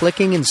endless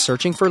clicking and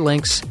searching for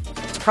links.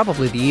 It's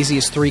probably the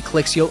easiest 3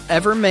 clicks you'll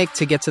ever make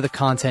to get to the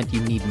content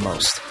you need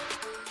most.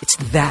 It's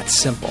that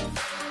simple.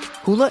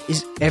 Hula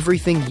is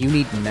everything you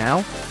need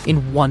now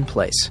in one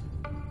place.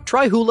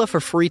 Try Hula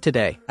for free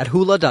today at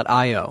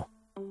hula.io.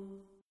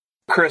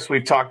 Chris,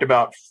 we've talked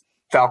about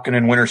Falcon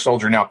and Winter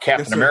Soldier, now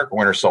Captain America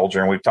Winter Soldier,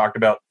 and we've talked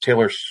about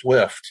Taylor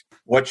Swift.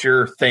 What's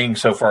your thing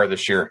so far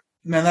this year?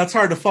 Man, that's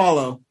hard to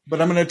follow,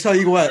 but I'm going to tell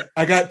you what.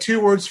 I got 2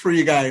 words for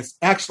you guys.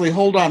 Actually,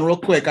 hold on real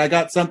quick. I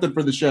got something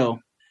for the show.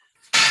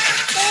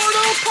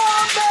 Mortal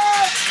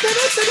Kombat!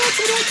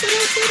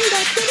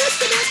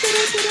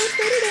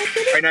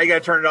 Right now, you got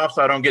to turn it off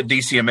so I don't get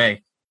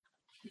DCMA.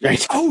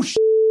 Right. Oh,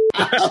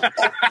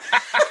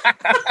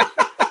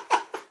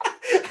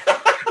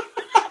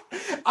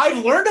 I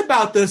learned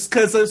about this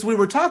because as we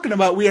were talking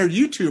about, we are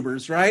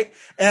YouTubers, right?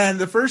 And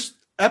the first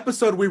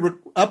episode we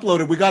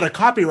uploaded, we got a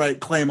copyright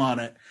claim on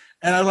it.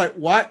 And I was like,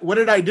 what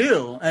did I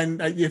do?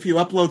 And if you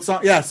upload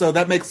so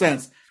that makes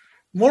sense.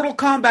 Mortal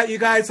Kombat, you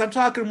guys, I'm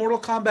talking Mortal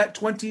Kombat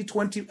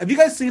 2020. Have you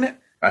guys seen it?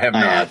 I have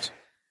not.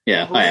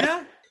 Yeah, I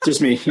have.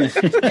 Just me.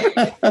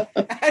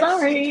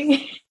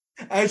 Sorry.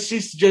 She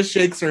just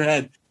shakes her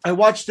head. I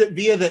watched it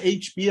via the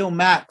HBO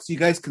Max. You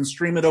guys can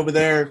stream it over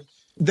there.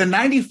 The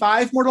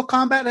 95 Mortal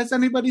Kombat, has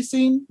anybody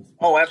seen?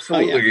 Oh,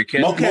 absolutely. You're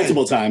kidding.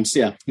 Multiple times,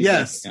 yeah.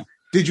 Yes. Yeah.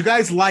 Did you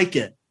guys like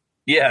it?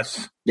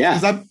 Yes. Yeah.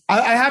 Because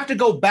I have to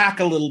go back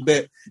a little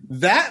bit.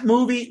 That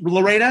movie,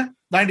 Lorena,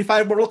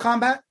 95 Mortal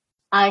Kombat?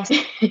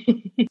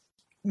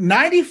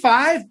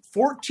 95,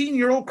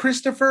 14-year-old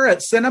Christopher at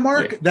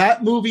Cinemark,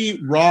 that movie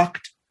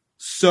rocked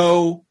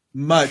so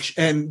much.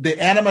 And the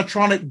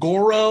animatronic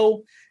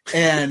Goro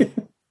and...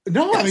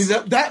 No, I mean,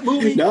 that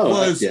movie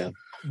was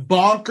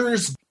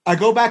bonkers. I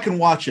go back and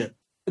watch it.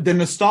 The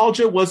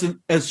nostalgia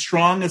wasn't as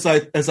strong as I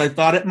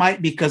thought it might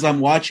because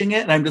I'm watching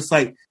it. And I'm just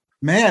like,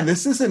 man,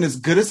 this isn't as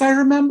good as I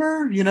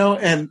remember,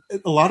 and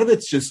a lot of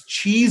it's just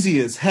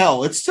cheesy as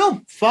hell. It's still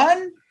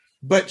fun,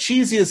 but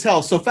cheesy as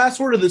hell. So fast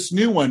forward to this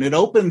new one. It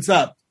opens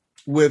up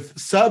with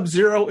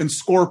Sub-Zero and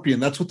Scorpion.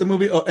 That's what the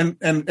movie...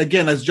 And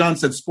again, as John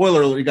said,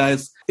 spoiler alert, you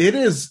guys, it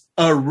is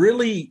a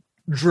really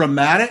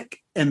dramatic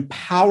and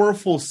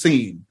powerful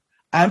scene.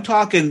 I'm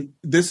talking,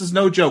 this is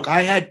no joke.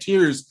 I had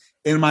tears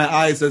in my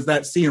eyes as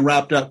that scene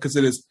wrapped up because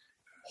it is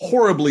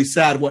horribly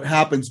sad what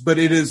happens, but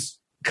it is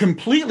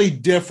completely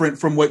different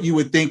from what you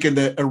would think in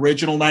the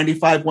original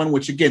 95 one,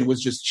 which again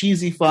was just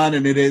cheesy fun,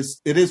 and it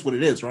is what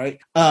it is, right?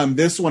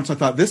 This one, so I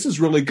thought, this is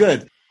really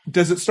good.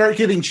 Does it start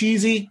getting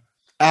cheesy?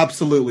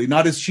 Absolutely.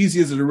 Not as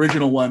cheesy as the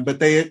original one, but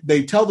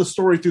they tell the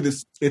story through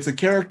this. It's a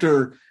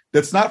character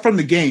that's not from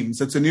the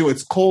games.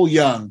 It's Cole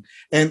Young.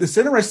 And it's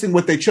interesting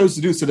what they chose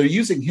to do. So they're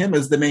using him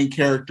as the main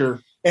character,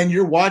 and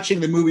you're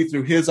watching the movie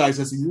through his eyes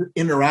as he's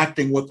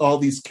interacting with all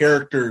these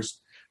characters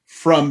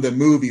from the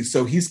movie.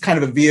 So he's kind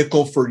of a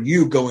vehicle for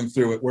you going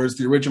through it, whereas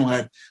the original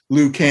had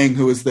Liu Kang,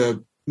 who is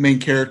the main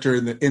character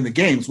in the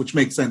games, which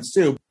makes sense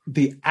too.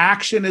 The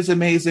action is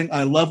amazing.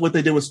 I love what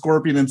they did with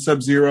Scorpion and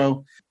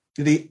Sub-Zero.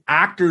 The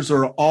actors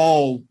are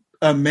all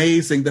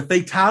amazing. The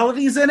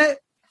fatalities in it,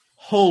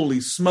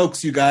 holy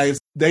smokes, you guys.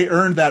 They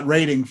earned that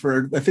rating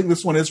for, I think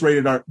this one is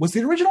rated R. Was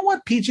the original one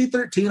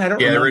PG-13? I don't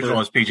remember. Yeah, the original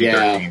was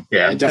PG-13.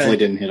 Yeah, it definitely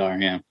didn't hit R,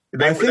 yeah.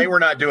 They were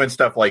not doing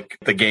stuff like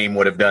the game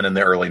would have done in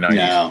the early 90s.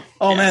 No.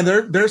 Oh,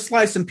 man, they're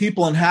slicing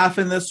people in half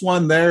in this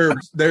one.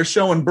 They're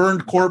showing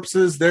burned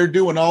corpses. They're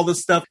doing all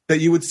this stuff that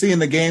you would see in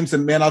the games.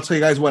 And, man, I'll tell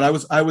you guys what,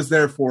 I was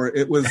there for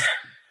it.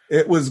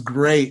 It was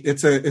great.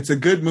 It's a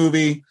good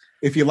movie.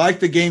 If you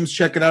like the games,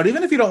 check it out.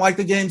 Even if you don't like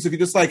the games, if you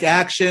just like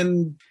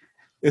action,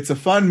 it's a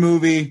fun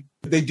movie.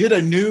 They did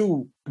a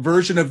new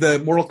version of the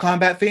Mortal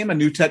Kombat theme, a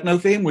new techno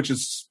theme, which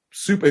is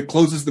super. It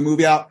closes the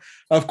movie out.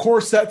 Of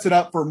course, sets it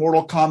up for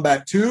Mortal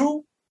Kombat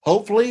 2.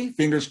 Hopefully,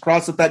 fingers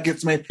crossed that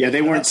gets made. Yeah,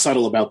 they weren't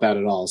subtle about that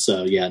at all.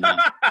 So yeah, no.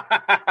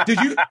 Did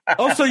you?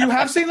 Oh, so you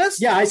have seen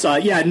this? Yeah, I saw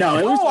it. Yeah, no,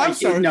 it was. I'm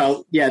sorry.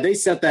 No, yeah, they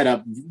set that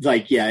up.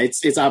 Like, yeah,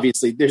 it's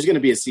obviously there's going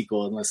to be a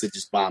sequel unless it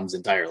just bombs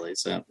entirely.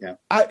 So yeah,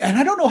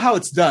 I don't know how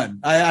it's done.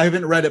 I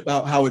haven't read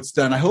about how it's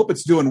done. I hope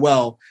it's doing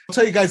well. I'll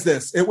tell you guys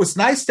this: it was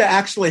nice to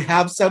actually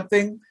have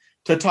something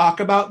to talk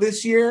about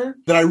this year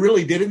that I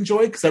really did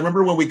enjoy, because I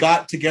remember when we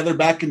got together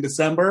back in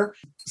December,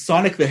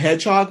 Sonic the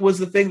Hedgehog was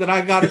the thing that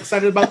I got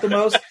excited about the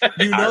most.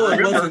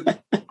 It wasn't.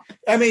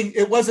 I mean,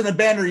 it wasn't a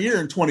banner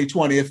year in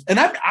 2020. And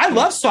I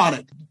love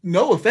Sonic,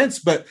 no offense,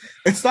 but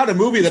it's not a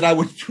movie that I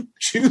would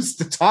choose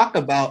to talk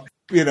about.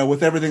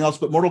 with everything else.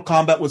 But Mortal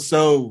Kombat was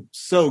so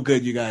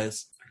good, you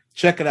guys.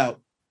 Check it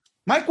out.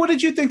 Mike, what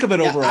did you think of it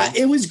overall?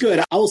 It was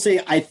good. I will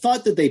say I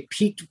thought that they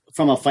peaked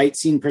from a fight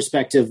scene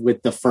perspective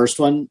with the first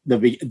one.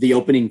 The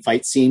opening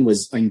fight scene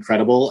was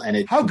incredible,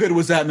 and how good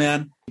was that,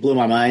 man? Blew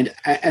my mind.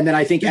 And then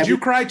I think did you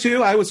cry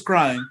too? I was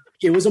crying.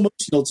 It was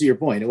emotional to your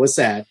point. It was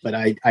sad, but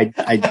I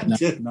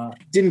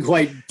didn't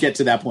quite get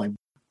to that point.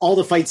 All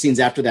the fight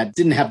scenes after that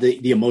didn't have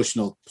the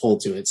emotional pull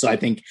to it. So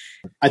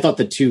I thought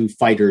the two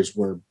fighters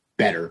were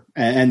better,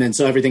 and then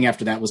so everything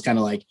after that was kind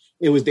of like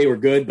they were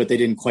good, but they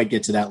didn't quite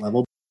get to that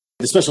level.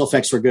 The special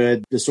effects were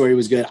good. The story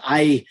was good.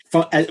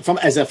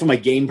 From a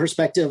game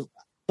perspective,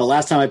 the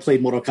last time I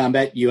played Mortal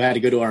Kombat, you had to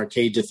go to an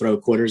arcade to throw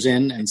quarters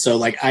in. And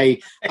so I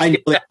know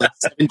like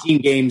 17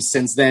 games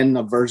since then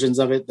of versions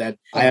of it that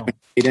I haven't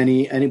played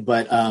any,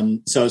 but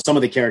so some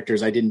of the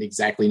characters I didn't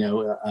exactly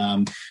know,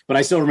 but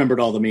I still remembered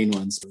all the main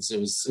ones. It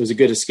was a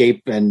good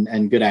escape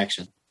and good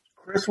action.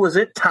 Chris, was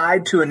it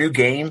tied to a new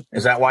game?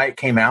 Is that why it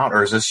came out,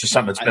 or is this just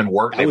something that's been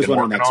working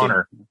on?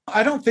 Or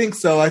I don't think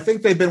so. I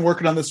think they've been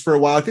working on this for a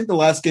while. I think the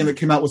last game that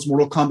came out was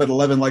Mortal Kombat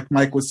 11. Like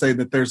Mike was saying,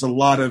 that there's a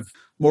lot of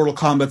Mortal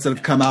Kombats that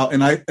have come out,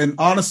 and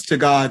honest to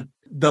God,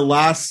 the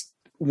last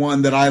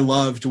one that I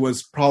loved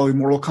was probably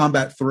Mortal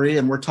Kombat 3,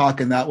 and we're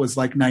talking that was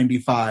like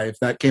 95.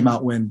 That came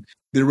out when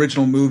the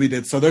original movie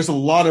did. So there's a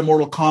lot of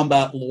Mortal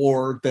Kombat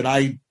lore that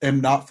I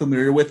am not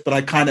familiar with, but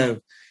I kind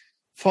of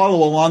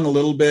follow along a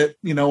little bit,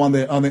 on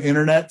the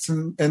internets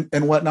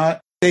and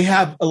whatnot. They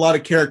have a lot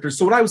of characters.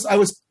 So when I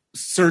was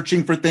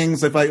searching for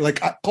things, if I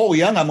like Cole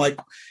Young, I'm like,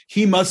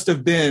 he must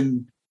have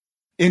been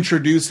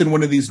introduced in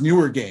one of these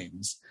newer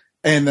games.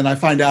 And then I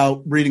find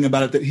out reading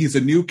about it that he's a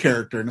new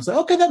character. And it's like,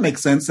 okay, that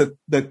makes sense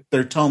that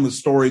they're telling the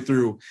story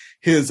through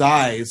his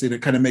eyes. And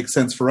it kind of makes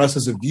sense for us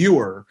as a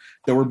viewer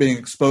that we're being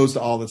exposed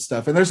to all this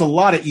stuff. And there's a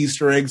lot of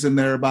Easter eggs in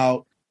there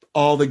about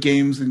all the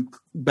games and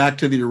back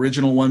to the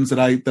original ones that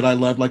I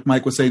loved. Like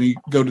Mike was saying, you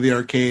go to the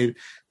arcade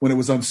when it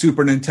was on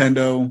Super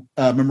Nintendo.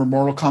 Remember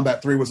Mortal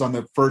Kombat 3 was on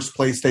the first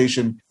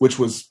PlayStation, which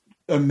was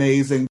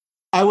amazing.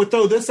 I would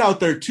throw this out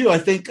there too. I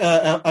think,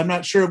 I'm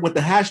not sure what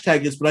the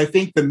hashtag is, but I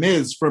think The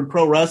Miz from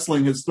Pro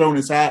Wrestling has thrown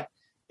his hat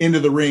into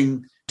the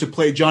ring to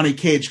play Johnny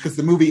Cage, because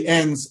the movie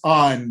ends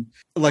on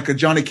like a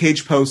Johnny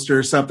Cage poster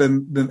or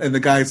something. And the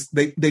guys,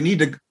 they need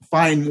to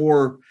find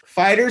more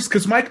fighters.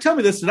 Because Mike, tell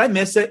me this, did I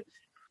miss it?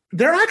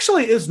 There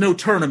actually is no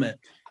tournament.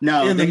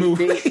 No, in the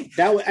movie.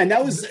 that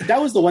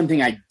was the one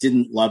thing I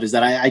didn't love, is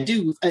that I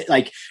do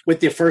like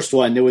with the first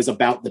one, it was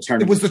about the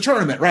tournament. It was the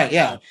tournament, right?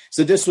 Yeah.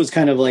 So this was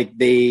kind of like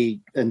they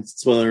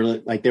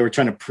were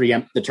trying to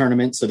preempt the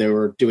tournament, so they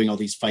were doing all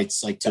these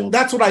fights like to.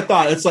 That's what I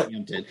thought. It's like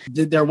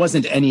there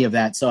wasn't any of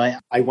that, so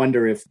I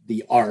wonder if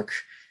the arc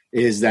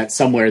is that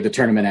somewhere the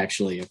tournament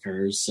actually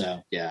occurs.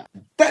 So yeah,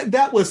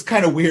 that was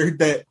kind of weird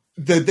that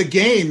the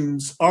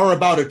games are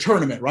about a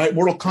tournament, right?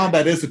 Mortal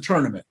Kombat is a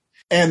tournament.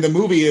 And the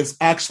movie is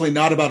actually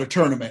not about a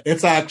tournament.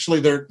 It's actually,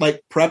 they're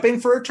like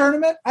prepping for a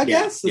tournament, I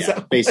guess.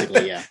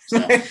 Basically, yeah. So.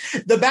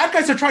 The bad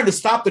guys are trying to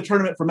stop the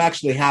tournament from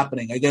actually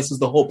happening, I guess, is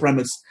the whole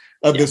premise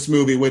of this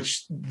movie,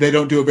 which they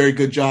don't do a very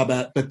good job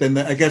at. But then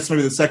I guess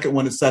maybe the second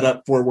one is set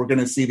up for we're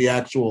going to see the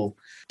actual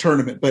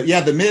tournament. But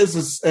yeah, The Miz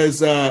is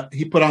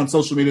he put on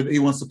social media that he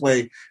wants to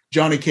play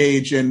Johnny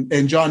Cage.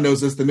 And John knows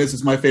this. The Miz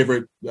is my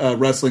favorite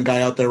wrestling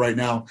guy out there right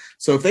now.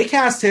 So if they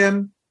cast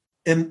him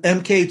in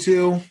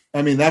MK2,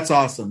 I mean, that's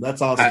awesome.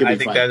 That's awesome. I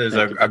think that is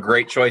a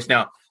great choice.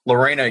 Now,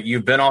 Lorena,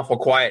 you've been awful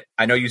quiet.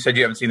 I know you said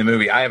you haven't seen the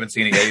movie. I haven't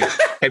seen it yet.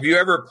 Have you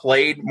ever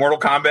played Mortal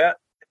Kombat?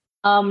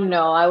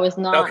 No, I was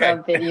not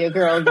a video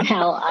girl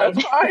gal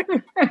either.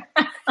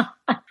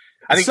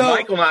 I think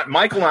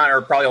Michael and I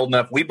are probably old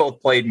enough. We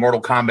both played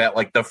Mortal Kombat,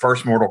 like the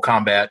first Mortal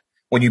Kombat,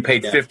 when you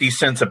paid 50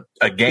 cents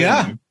a game.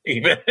 Yeah.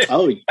 Even.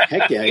 Oh,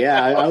 heck yeah.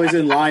 Yeah. I was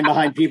in line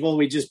behind people.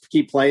 We just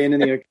keep playing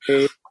in the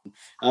arcade.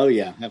 Oh,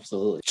 yeah,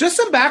 absolutely. Just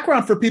some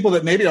background for people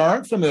that maybe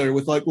aren't familiar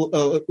with, like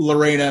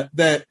Lorena,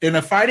 that in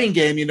a fighting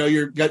game,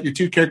 you've got your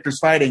two characters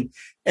fighting,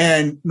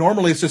 and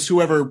normally it's just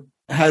whoever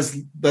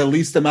has the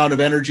least amount of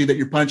energy that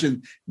you're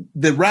punching,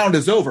 the round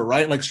is over,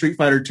 right? Like Street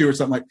Fighter 2 or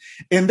something like.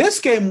 In this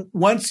game,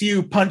 once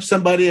you punch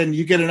somebody and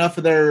you get enough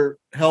of their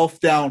health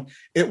down,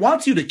 it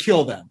wants you to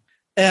kill them.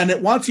 And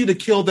it wants you to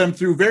kill them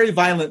through very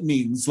violent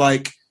means,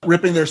 like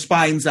ripping their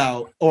spines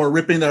out or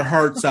ripping their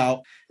hearts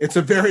out. It's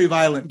a very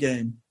violent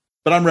game.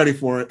 But I'm ready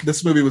for it.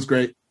 This movie was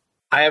great.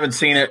 I haven't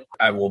seen it.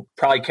 I will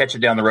probably catch it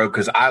down the road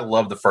because I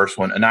love the first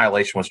one.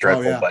 Annihilation was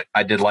dreadful, but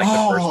I did like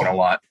the first one a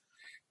lot.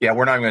 Yeah,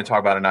 we're not even going to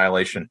talk about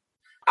Annihilation.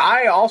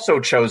 I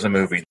also chose a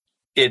movie.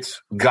 It's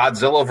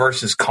Godzilla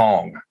versus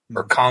Kong,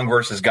 or Kong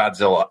versus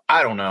Godzilla.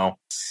 I don't know.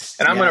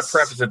 And I'm going to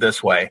preface it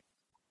this way.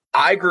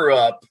 I grew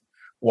up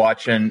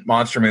watching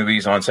monster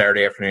movies on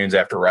Saturday afternoons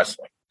after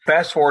wrestling.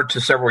 Fast forward to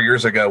several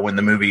years ago when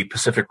the movie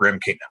Pacific Rim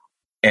came out.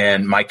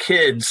 And my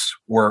kids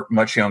were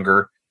much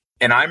younger.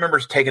 And I remember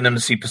taking them to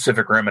see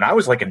Pacific Rim, and I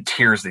was like in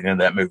tears at the end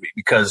of that movie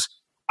because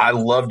I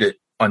loved it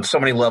on so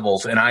many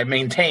levels. And I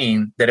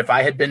maintain that if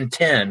I had been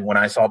 10 when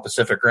I saw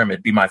Pacific Rim,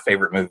 it'd be my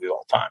favorite movie of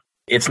all time.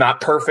 It's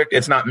not perfect.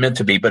 It's not meant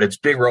to be, but it's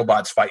big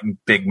robots fighting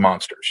big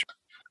monsters.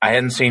 I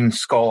hadn't seen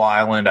Skull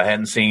Island. I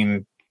hadn't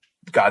seen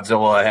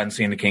Godzilla. I hadn't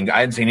seen The King. I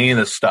hadn't seen any of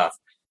this stuff.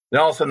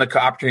 Then all of a sudden the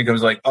opportunity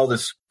comes like, oh,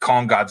 this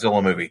Kong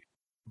Godzilla movie.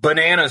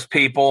 Bananas,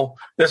 people.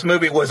 This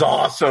movie was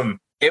awesome.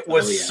 It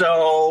was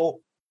so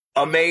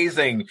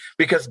amazing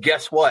because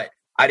guess what?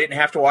 I didn't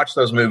have to watch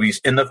those movies.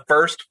 In the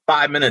first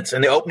 5 minutes,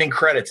 in the opening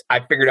credits,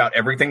 I figured out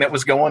everything that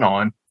was going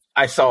on.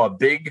 I saw a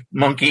big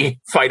monkey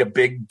fight a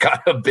big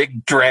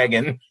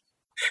dragon.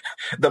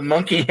 The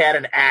monkey had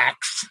an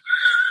axe.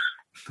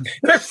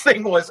 This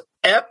thing was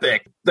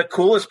epic. The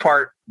coolest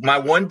part, my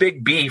one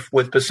big beef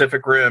with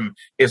Pacific Rim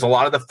is a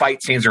lot of the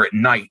fight scenes are at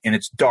night and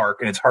it's dark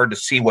and it's hard to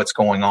see what's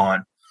going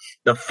on.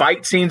 The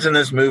fight scenes in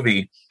this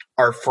movie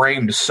are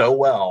framed so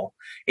well.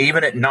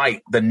 Even at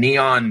night, the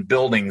neon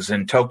buildings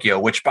in Tokyo,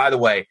 which, by the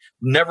way,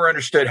 never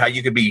understood how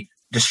you could be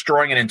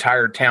destroying an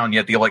entire town,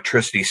 yet the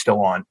electricity's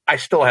still on. I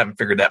still haven't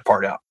figured that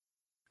part out.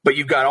 But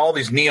you've got all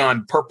these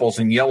neon purples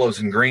and yellows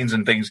and greens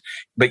and things,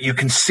 but you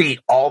can see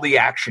all the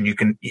action.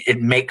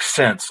 It makes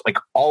sense. Like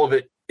all of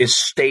it is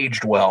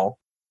staged well.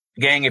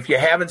 Gang, if you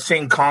haven't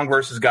seen Kong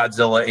versus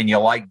Godzilla and you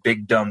like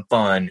big dumb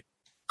fun,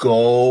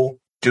 go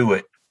do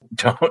it.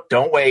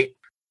 Don't wait.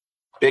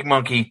 Big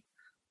monkey,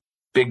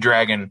 big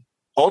dragon.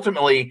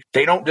 Ultimately,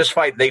 they don't just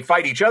fight. They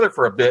fight each other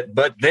for a bit,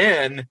 but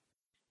then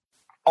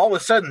all of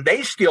a sudden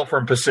they steal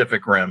from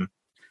Pacific Rim.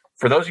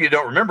 For those of you who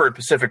don't remember, in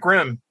Pacific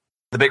Rim,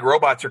 the big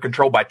robots are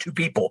controlled by two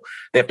people.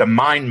 They have to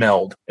mind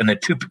meld, and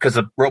because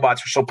the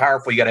robots are so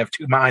powerful, you got to have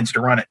two minds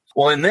to run it.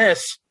 Well, in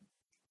this,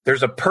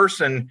 there's a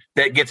person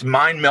that gets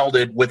mind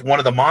melded with one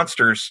of the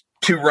monsters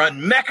to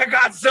run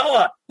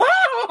Mechagodzilla.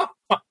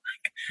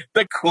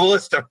 The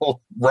coolest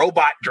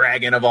robot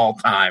dragon of all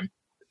time.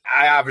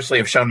 I obviously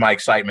have shown my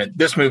excitement.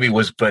 This movie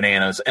was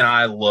bananas, and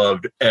I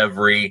loved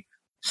every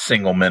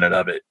single minute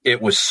of it.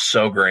 It was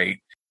so great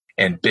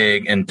and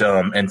big and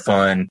dumb and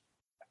fun.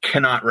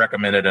 Cannot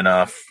recommend it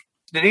enough.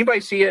 Did anybody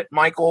see it?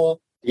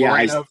 Michael? Yeah.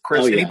 Moreno,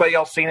 Chris? Anybody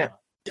else seen it?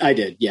 I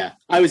did. Yeah.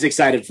 I was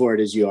excited for it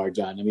as you are,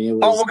 John. I mean, it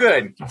was. Oh, well,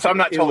 good. So I'm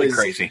not totally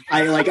crazy.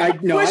 I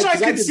wish I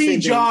could see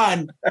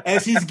John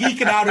as he's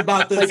geeking out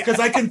about this because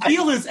I can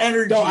feel his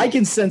energy. No, I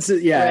can sense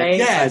it. Yeah. Right?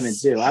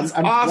 Yes. Too. I'm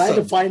awesome. Glad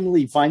to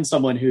finally find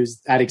someone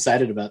who's that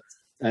excited about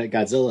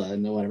Godzilla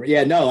and whatever.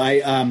 Yeah. No,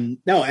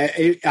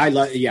 I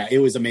love. Yeah, it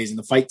was amazing.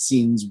 The fight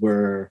scenes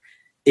were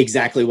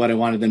exactly what I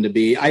wanted them to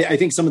be. I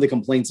think some of the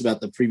complaints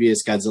about the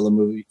previous Godzilla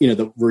movie,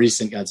 the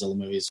recent Godzilla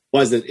movies,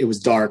 was that it was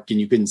dark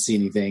and you couldn't see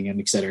anything and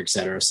et cetera, et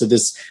cetera. So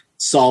this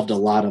solved a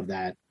lot of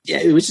that. Yeah,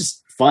 it was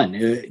just fun.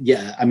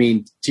 I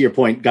mean, to your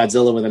point,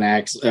 Godzilla with an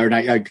axe, or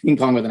King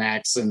Kong with an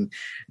axe, and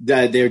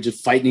they're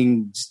just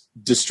fighting,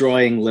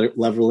 destroying,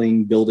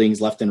 leveling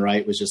buildings left and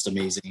right was just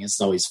amazing. It's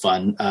always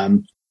fun.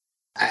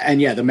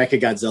 And yeah, the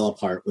Mechagodzilla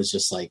part was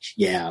just like,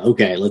 yeah,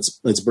 okay,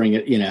 let's bring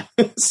it,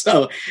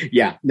 So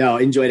yeah, no,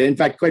 enjoyed it. In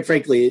fact, quite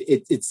frankly,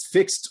 it's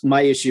fixed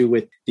my issue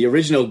with the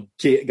original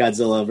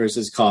Godzilla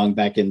versus Kong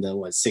back in the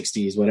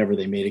 60s, whatever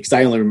they made it. Because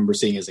I only remember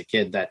seeing as a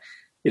kid that,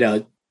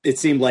 it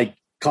seemed like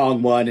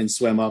Kong won and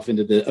swam off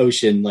into the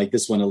ocean. Like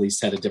this one at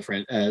least had a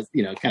different, kind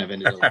of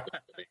ended a little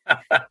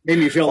bit. Made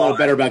me feel a little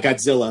better about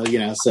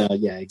Godzilla, So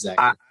yeah,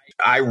 exactly.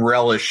 I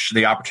relish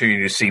the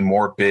opportunity to see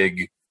more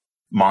big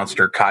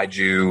monster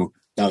kaiju.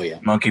 Oh yeah,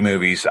 monkey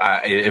movies.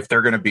 If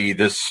they're going to be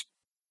this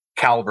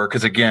caliber,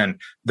 because again,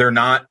 they're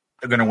not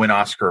going to win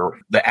Oscar.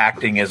 The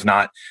acting is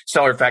not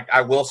stellar. In fact,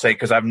 I will say,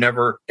 because I've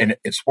never, and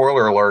it's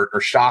spoiler alert or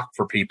shock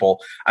for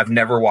people, I've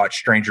never watched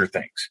Stranger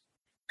Things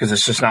because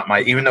it's just not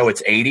even though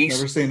it's 80s.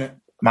 Never seen it.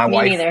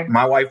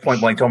 My wife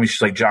point blank told me,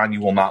 she's like, John, you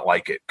will not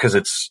like it because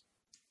it's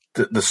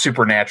the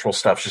supernatural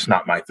stuff's just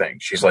not my thing.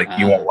 She's like,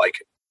 you won't like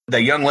it.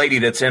 The young lady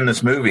that's in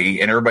this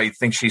movie and everybody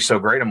thinks she's so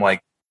great. I'm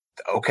like,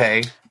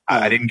 okay.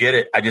 I didn't get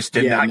it. I just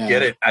did not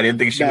get it. I didn't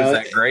think she was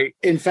that great.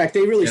 In fact,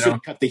 they really should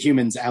have cut the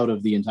humans out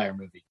of the entire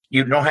movie.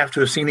 You don't have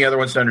to have seen the other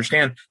ones to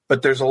understand,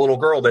 but there's a little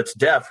girl that's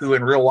deaf who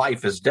in real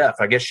life is deaf.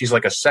 I guess she's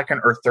like a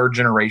second or third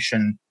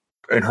generation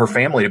in her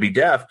family to be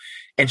deaf.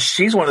 And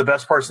she's one of the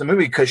best parts of the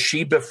movie because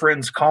she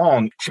befriends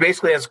Kong. She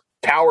basically has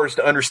powers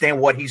to understand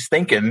what he's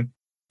thinking.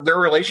 Their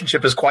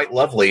relationship is quite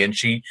lovely, and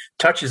she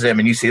touches him,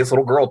 and you see this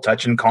little girl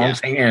touching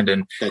Kong's hand.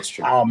 And that's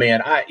true. Oh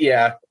man,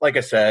 like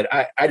I said,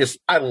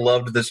 I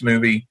loved this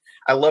movie.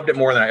 I loved it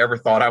more than I ever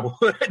thought I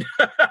would.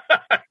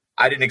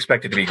 I didn't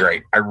expect it to be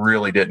great. I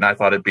really didn't. I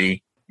thought it'd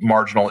be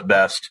marginal at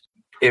best.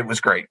 It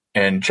was great,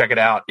 and check it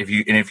out if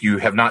you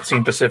have not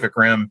seen Pacific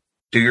Rim,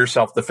 do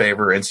yourself the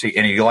favor and see.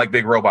 And if you like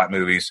big robot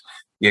movies,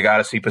 you got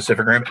to see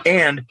Pacific Rim,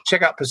 and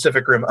check out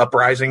Pacific Rim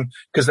Uprising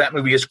because that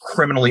movie is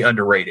criminally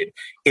underrated.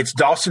 It's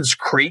Dawson's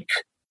Creek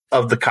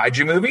of the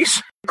kaiju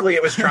movies.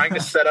 It was trying to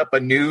set up a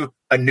new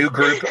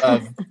group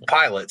of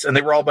pilots, and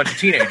they were all a bunch of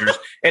teenagers.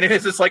 And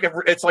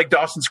it's like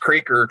Dawson's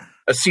Creek or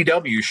a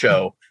CW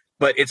show,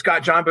 but it's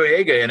got John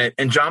Boyega in it,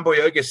 and John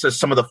Boyega says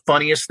some of the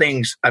funniest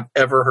things I've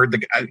ever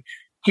heard.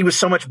 He was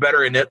so much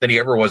better in it than he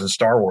ever was in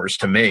Star Wars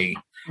to me.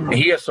 And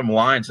he has some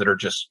lines that are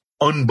just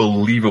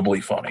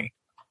unbelievably funny.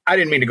 I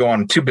didn't mean to go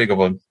on too big of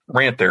a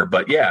rant there,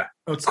 but yeah,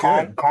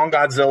 Kong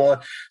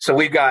Godzilla. So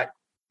we've got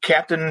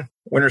Captain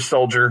Winter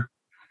Soldier,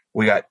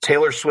 We got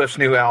Taylor Swift's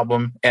new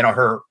album and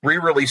her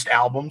re-released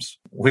albums.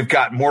 We've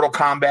got Mortal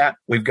Kombat.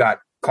 We've got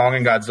Kong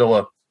and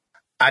Godzilla.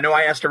 I know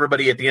I asked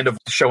everybody at the end of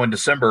the show in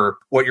December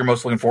what you're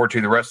most looking forward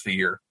to the rest of the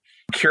year.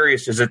 I'm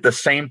curious, is it the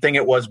same thing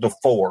it was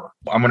before?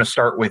 I'm going to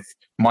start with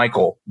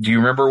Michael. Do you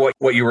remember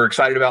what you were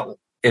excited about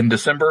in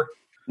December?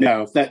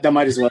 No, that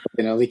might as well have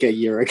been like a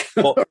year ago.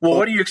 Well,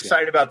 what are you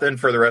excited about then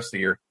for the rest of the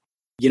year?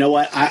 You know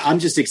what? I'm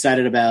just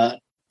excited about,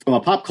 from a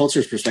pop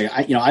culture's perspective,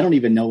 I don't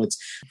even know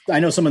I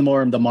know some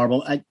of the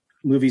Marvel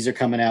movies are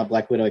coming out,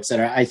 Black Widow, et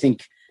cetera. I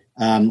think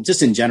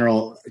just in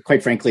general,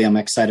 quite frankly, I'm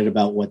excited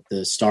about what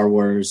the Star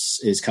Wars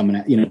is coming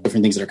out,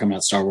 different things that are coming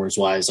out Star Wars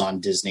wise on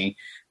Disney.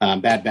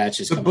 Bad Batch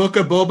is the Book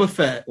of Boba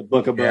Fett. The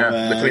Book of Boba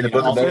Fett. Between the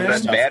Book of Boba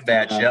Fett and Bad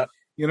Batch, yep.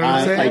 You know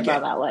what I'm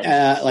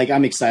saying?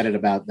 I'm excited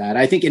about that.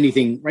 I think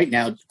anything right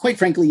now, quite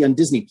frankly, on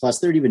Disney Plus,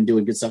 they're even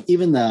doing good stuff.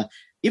 Even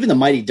the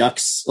Mighty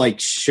Ducks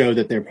show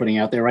that they're putting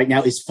out there right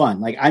now is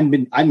fun. I'm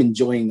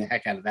enjoying the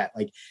heck out of that.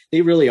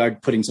 They really are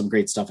putting some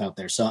great stuff out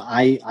there. So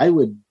I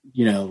would,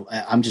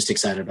 I'm just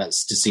excited to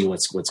see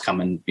what's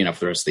coming, for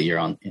the rest of the year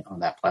on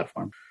that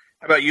platform.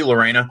 How about you,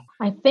 Lorena?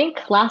 I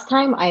think last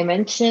time I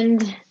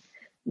mentioned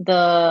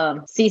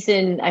the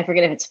season, I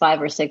forget if it's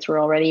 5 or 6,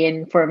 we're already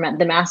in for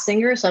The Masked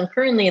Singer. So I'm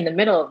currently in the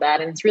middle of that,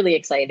 and it's really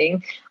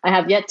exciting. I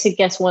have yet to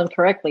guess one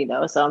correctly,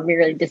 though, so I'm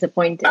really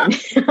disappointed.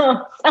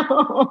 But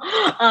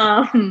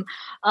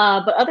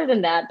other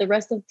than that, the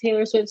rest of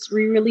Taylor Swift's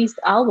re-released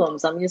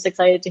albums, I'm just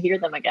excited to hear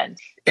them again.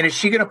 And is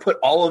she going to put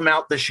all of them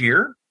out this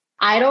year?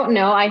 I don't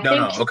know. I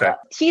think okay.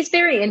 She's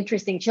very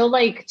interesting. She'll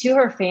to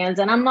her fans,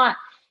 and I'm not,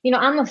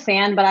 I'm a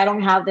fan, but I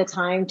don't have the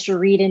time to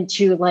read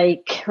into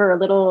her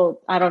little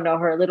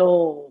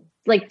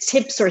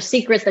tips or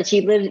secrets that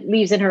she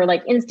leaves in her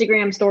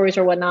Instagram stories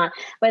or whatnot.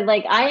 But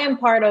I am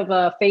part of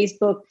a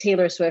Facebook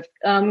Taylor Swift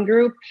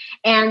group,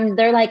 and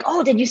they're like,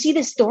 "Oh, did you see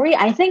this story?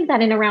 I think that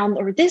in around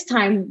or this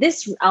time,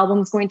 this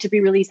album is going to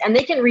be released," and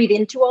they can read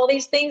into all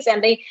these things.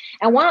 And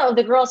one of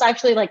the girls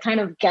actually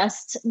kind of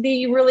guessed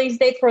the release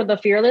date for the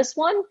Fearless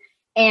one.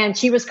 And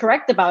she was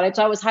correct about it.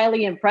 So I was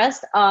highly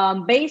impressed.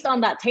 Based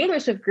on that Taylor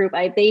Swift group,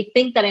 they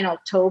think that in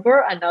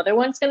October, another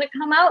one's going to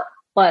come out.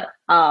 But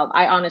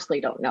I honestly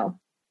don't know.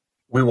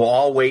 We will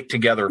all wait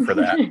together for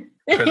that.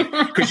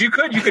 Because you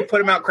could put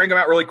them out, crank them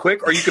out really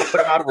quick, or you could put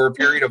them out over a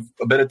period of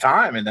a bit of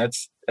time. And it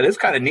is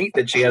kind of neat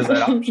that she has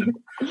that option.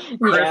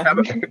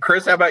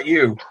 Chris, how about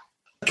you?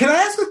 Can I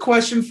ask a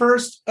question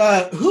first?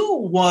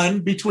 Who won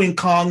between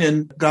Kong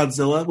and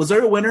Godzilla? Was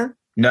there a winner?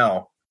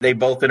 No. They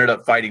both ended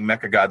up fighting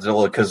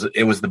Mechagodzilla because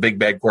it was the big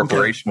bad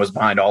corporation was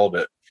behind all of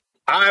it.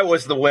 I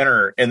was the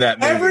winner in that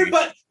movie.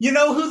 Everybody,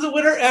 who's the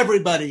winner?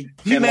 Everybody.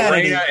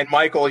 Humanity. And Lorena and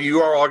Michael,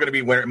 you are all going to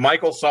be winners.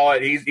 Michael saw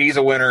it. He's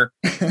a winner.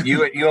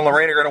 You and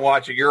Lorena are going to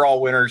watch it. You're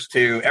all winners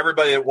too.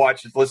 Everybody that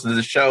listens to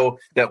the show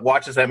that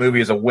watches that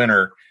movie is a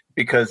winner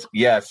because,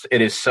 yes,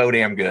 it is so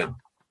damn good.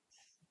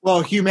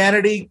 Well,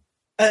 humanity,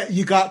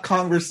 you got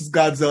Kong versus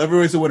Godzilla.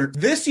 Everybody's a winner.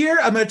 This year,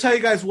 I'm going to tell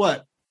you guys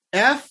what.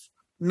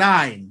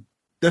 F9.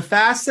 The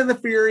Fast and the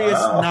Furious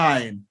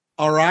 9.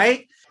 All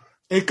right.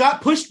 It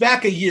got pushed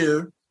back a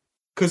year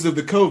because of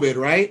the COVID,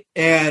 right?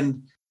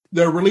 And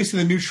they're releasing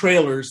the new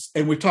trailers.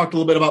 And we talked a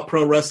little bit about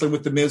pro wrestling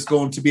with The Miz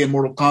going to be in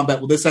Mortal Kombat.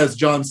 Well, this has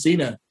John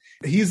Cena.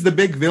 He's the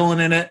big villain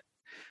in it.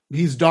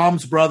 He's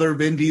Dom's brother,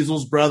 Vin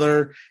Diesel's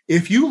brother.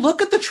 If you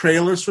look at the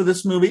trailers for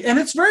this movie, and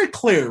it's very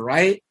clear,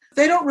 right?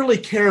 They don't really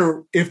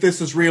care if this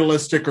is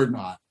realistic or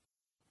not.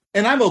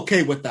 And I'm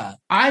okay with that.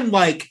 I'm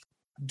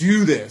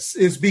do this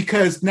is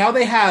because now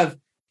they have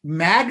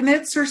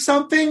magnets or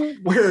something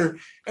where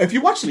if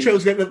you watch the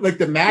trailers,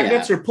 the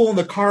magnets are pulling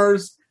the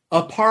cars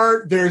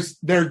apart.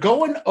 They're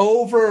going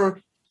over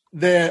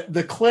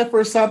the cliff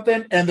or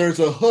something, and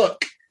there's a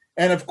hook.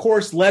 And of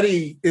course,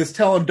 Letty is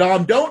telling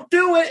Dom, "Don't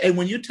do it." And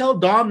when you tell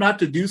Dom not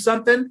to do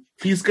something,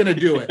 he's going to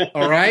do it.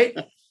 All right.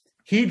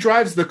 He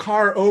drives the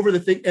car over the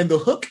thing, and the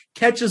hook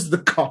catches the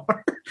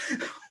car.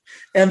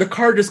 And the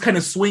car just kind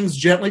of swings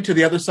gently to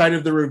the other side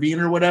of the ravine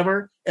or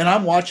whatever. And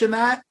I'm watching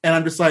that, and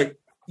I'm just like,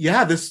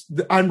 yeah,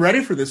 I'm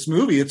ready for this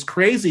movie. It's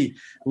crazy.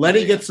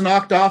 Letty gets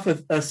knocked off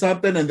of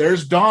something, and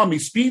there's Dom. He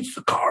speeds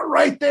the car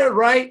right there,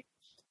 right?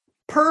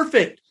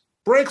 Perfect.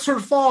 Brakes her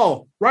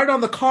fall right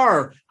on the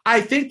car.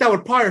 I think that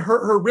would probably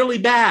hurt her really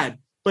bad.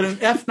 But in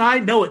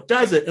F9, no, it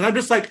doesn't. And I'm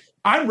just like,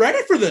 I'm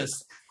ready for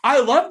this. I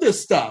love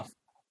this stuff.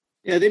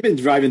 Yeah, they've been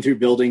driving through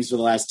buildings for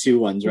the last 2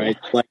 ones, right?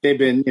 They've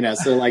been,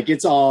 so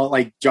it's all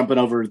jumping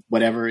over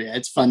whatever.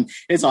 It's fun.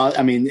 It's all,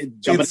 jumping.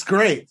 It's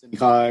great. In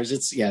cars.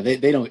 It's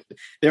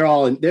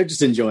they're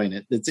just enjoying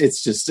it.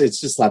 It's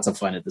just lots of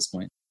fun at this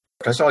point.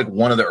 I saw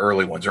one of the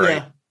early ones, right?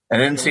 Yeah.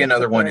 And I didn't see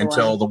another one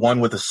until the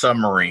one with the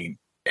submarine.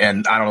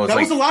 And I don't know, that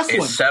was the last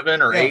one.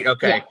 7 or 8.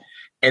 Okay. Yeah.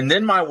 And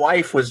then my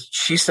wife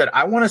she said,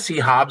 I want to see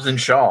Hobbs and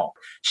Shaw.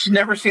 She's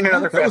never seen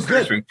another Fast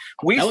and Furious.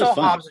 We saw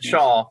Hobbs and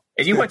Shaw,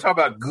 and you want to talk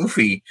about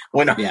goofy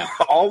when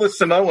all the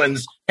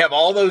Samoans have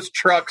all those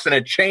trucks and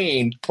a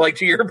chain,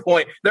 to your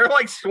point, they're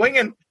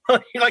swinging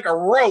like a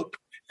rope.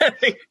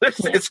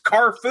 It's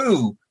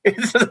Carfu.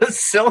 It's the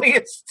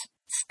silliest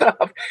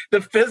stuff.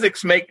 The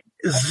physics make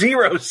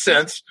zero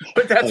sense,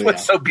 but that's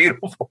what's so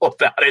beautiful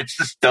about it. It's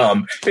just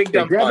dumb. Big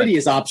dumb gravity fun.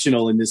 is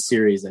optional in this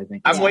series, I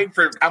think. I'm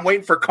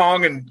waiting for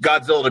Kong and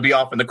Godzilla to be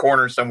off in the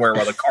corner somewhere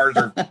while the cars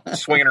are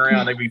swinging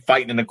around. They'd be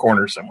fighting in the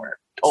corner somewhere.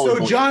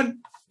 So, John,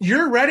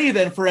 you're ready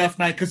then for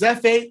F9 because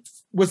F8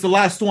 was the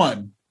last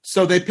one.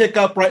 So they pick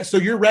up right. So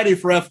you're ready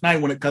for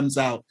F9 when it comes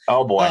out.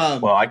 Oh boy!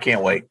 Well, I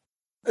can't wait.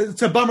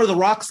 It's a bummer The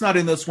Rock's not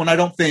in this one, I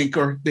don't think,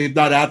 or they've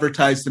not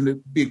advertised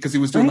him because he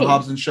was doing the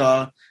Hobbs and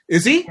Shaw.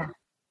 Is he?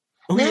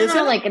 Oh,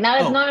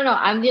 no.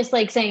 I'm just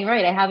saying,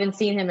 right. I haven't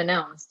seen him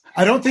announced.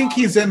 I don't think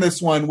he's in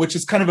this one, which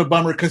is kind of a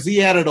bummer because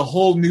he added a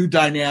whole new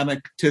dynamic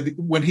to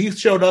when he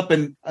showed up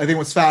in, I think it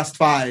was Fast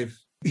 5.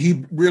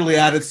 He really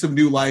added some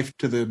new life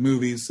to the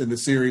movies and the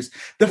series.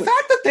 The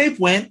fact that they've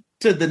went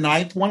to the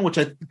 9th one,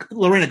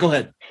 Lorena, go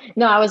ahead.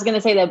 No, I was going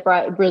to say that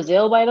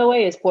Brazil, by the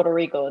way, is Puerto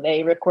Rico.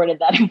 They recorded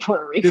that in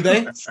Puerto Rico. Did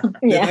they?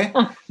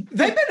 Yeah.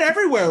 They've been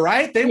everywhere,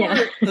 right? They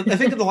were. I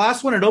think in the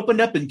last one, it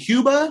opened up in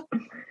Cuba,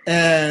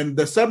 and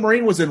the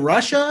submarine was in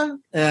Russia.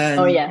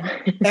 And,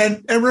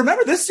 and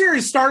remember, this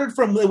series started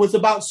from, it was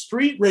about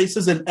street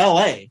races in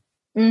L.A.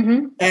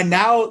 Mm-hmm. And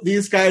now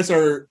these guys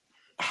are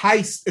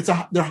heist.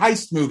 They're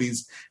heist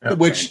movies,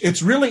 which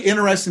it's really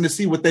interesting to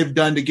see what they've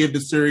done to give the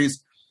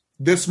series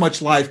this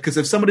much life. Because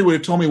if somebody would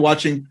have told me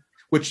watching,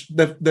 which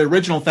the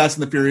original Fast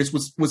and the Furious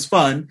was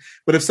fun,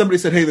 but if somebody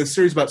said, hey, this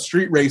series about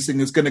street racing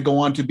is going to go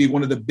on to be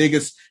one of the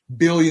biggest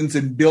billions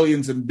and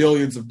billions and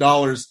billions of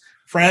dollars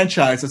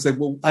franchise, I said,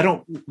 well,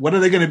 what are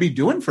they going to be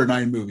doing for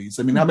 9 movies?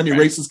 I mean, how many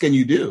races can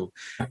you do?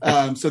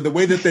 So the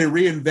way that they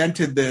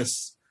reinvented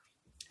this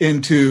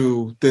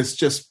into this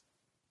just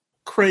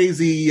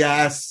crazy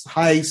ass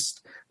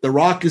heist, The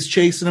Rock is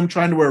chasing him,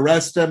 trying to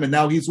arrest him, and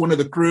now he's one of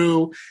the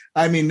crew.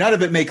 I mean, none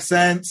of it makes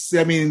sense.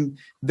 I mean,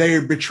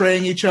 they're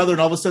betraying each other,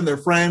 and all of a sudden they're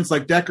friends.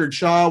 Like Deckard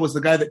Shaw was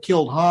the guy that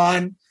killed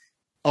Han.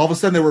 All of a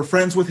sudden they were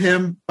friends with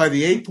him by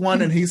the 8th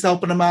one, and he's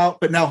helping him out.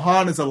 But now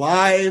Han is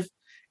alive.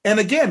 And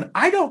again,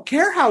 I don't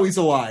care how he's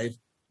alive.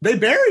 They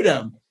buried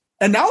him.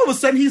 And now all of a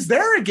sudden he's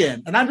there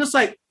again. And I'm just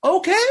like,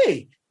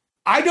 okay,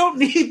 I don't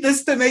need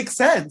this to make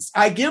sense.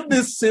 I give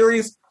this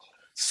series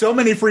so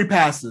many free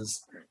passes.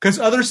 Because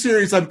other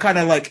series, I'm kind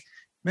of like,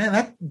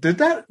 man,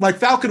 that like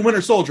Falcon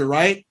Winter Soldier,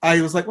 right?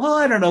 I was like, well,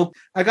 I don't know.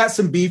 I got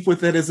some beef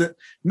with it. Is it?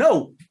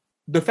 No,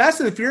 the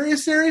Fast and the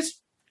Furious series,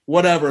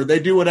 whatever. They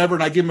do whatever,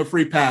 and I give them a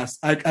free pass.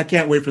 I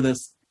can't wait for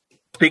this.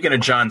 Speaking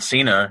of John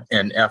Cena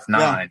in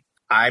F9,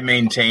 I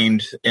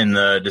maintained in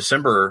the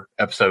December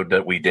episode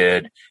that we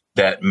did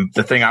that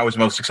the thing I was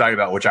most excited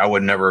about, which I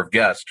would never have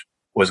guessed,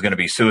 was going to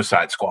be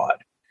Suicide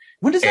Squad.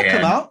 When does that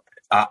come out?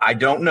 I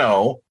don't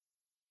know.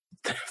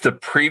 The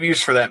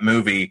previews for that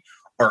movie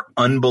are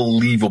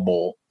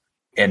unbelievable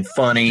and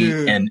funny.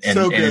 Dude, and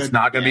it's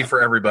not going to be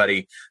for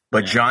everybody.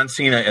 But John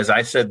Cena, as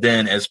I said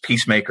then, as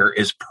Peacemaker,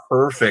 is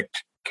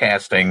perfect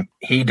casting.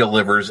 He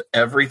delivers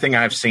everything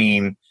I've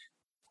seen.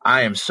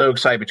 I am so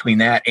excited between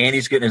that, and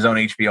he's getting his own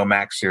HBO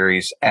Max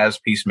series as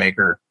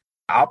Peacemaker.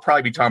 I'll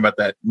probably be talking about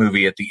that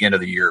movie at the end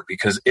of the year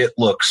because it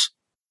looks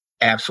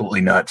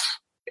absolutely nuts.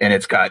 And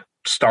it's got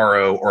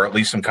Starro, or at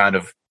least some kind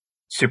of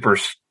super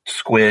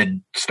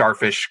squid,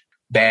 starfish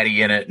baddie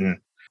in it, and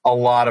a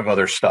lot of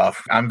other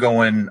stuff. I'm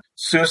going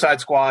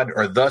Suicide Squad,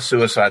 or The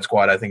Suicide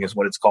Squad, I think is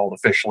what it's called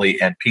officially,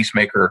 and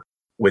Peacemaker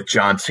with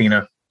John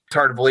Cena. It's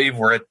hard to believe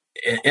we're at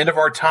the end of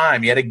our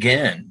time yet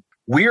again.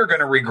 We are going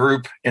to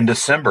regroup in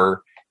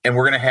December, and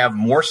we're going to have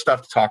more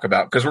stuff to talk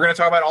about because we're going to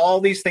talk about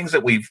all these things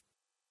that we've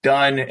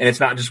done, and it's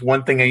not just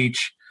one thing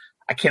each.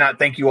 I cannot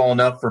thank you all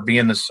enough for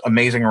being this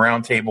amazing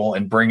roundtable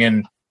and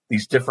bringing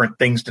these different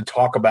things to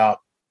talk about.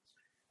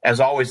 As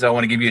always, I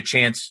want to give you a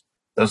chance,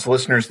 those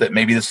listeners that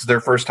maybe this is their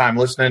first time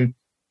listening,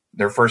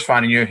 they're first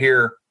finding you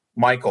here.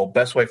 Michael,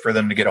 best way for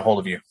them to get a hold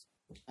of you?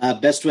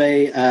 Best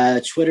way,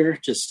 Twitter,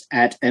 just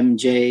at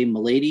MJ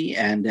Milady,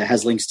 and it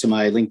has links to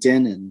my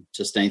LinkedIn and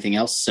just anything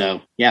else.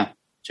 So, yeah,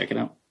 check it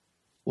out.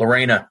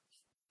 Lorena.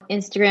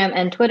 Instagram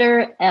and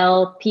Twitter,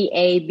 LPABONHR,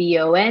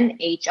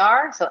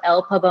 so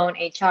L Pabon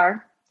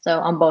HR. So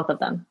on both of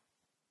them.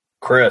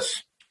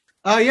 Chris.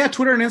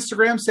 Twitter and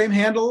Instagram, same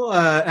handle,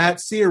 at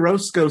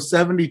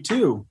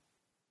Ciarosco72.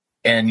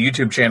 And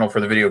YouTube channel for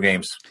the video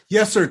games.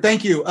 Yes, sir.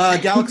 Thank you.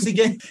 Galaxy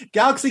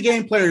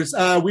Game Players.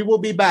 We will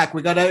be back.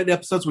 We got 8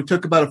 episodes. We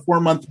took about a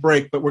 4-month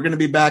break, but we're going to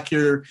be back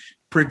here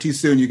pretty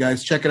soon, you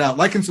guys. Check it out.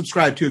 Like and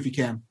subscribe, too, if you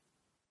can.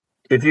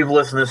 If you've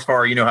listened this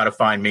far, you know how to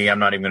find me. I'm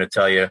not even going to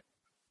tell you.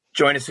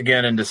 Join us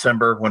again in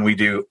December when we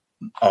do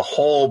a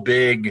whole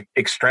big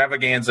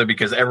extravaganza,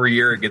 because every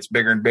year it gets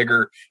bigger and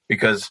bigger,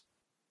 because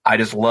I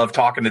just love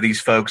talking to these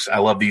folks. I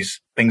love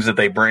these things that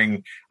they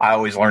bring. I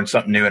always learn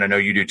something new, and I know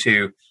you do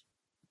too.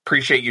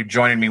 Appreciate you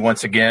joining me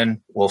once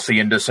again. We'll see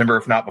you in December,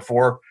 if not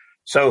before.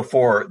 So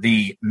for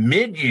the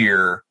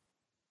mid-year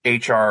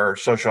HR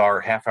Social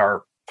Hour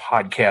half-hour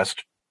podcast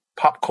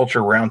Pop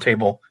Culture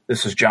Roundtable,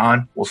 this is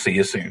John. We'll see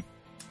you soon.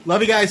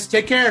 Love you guys.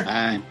 Take care.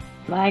 Bye.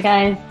 Bye,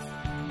 guys.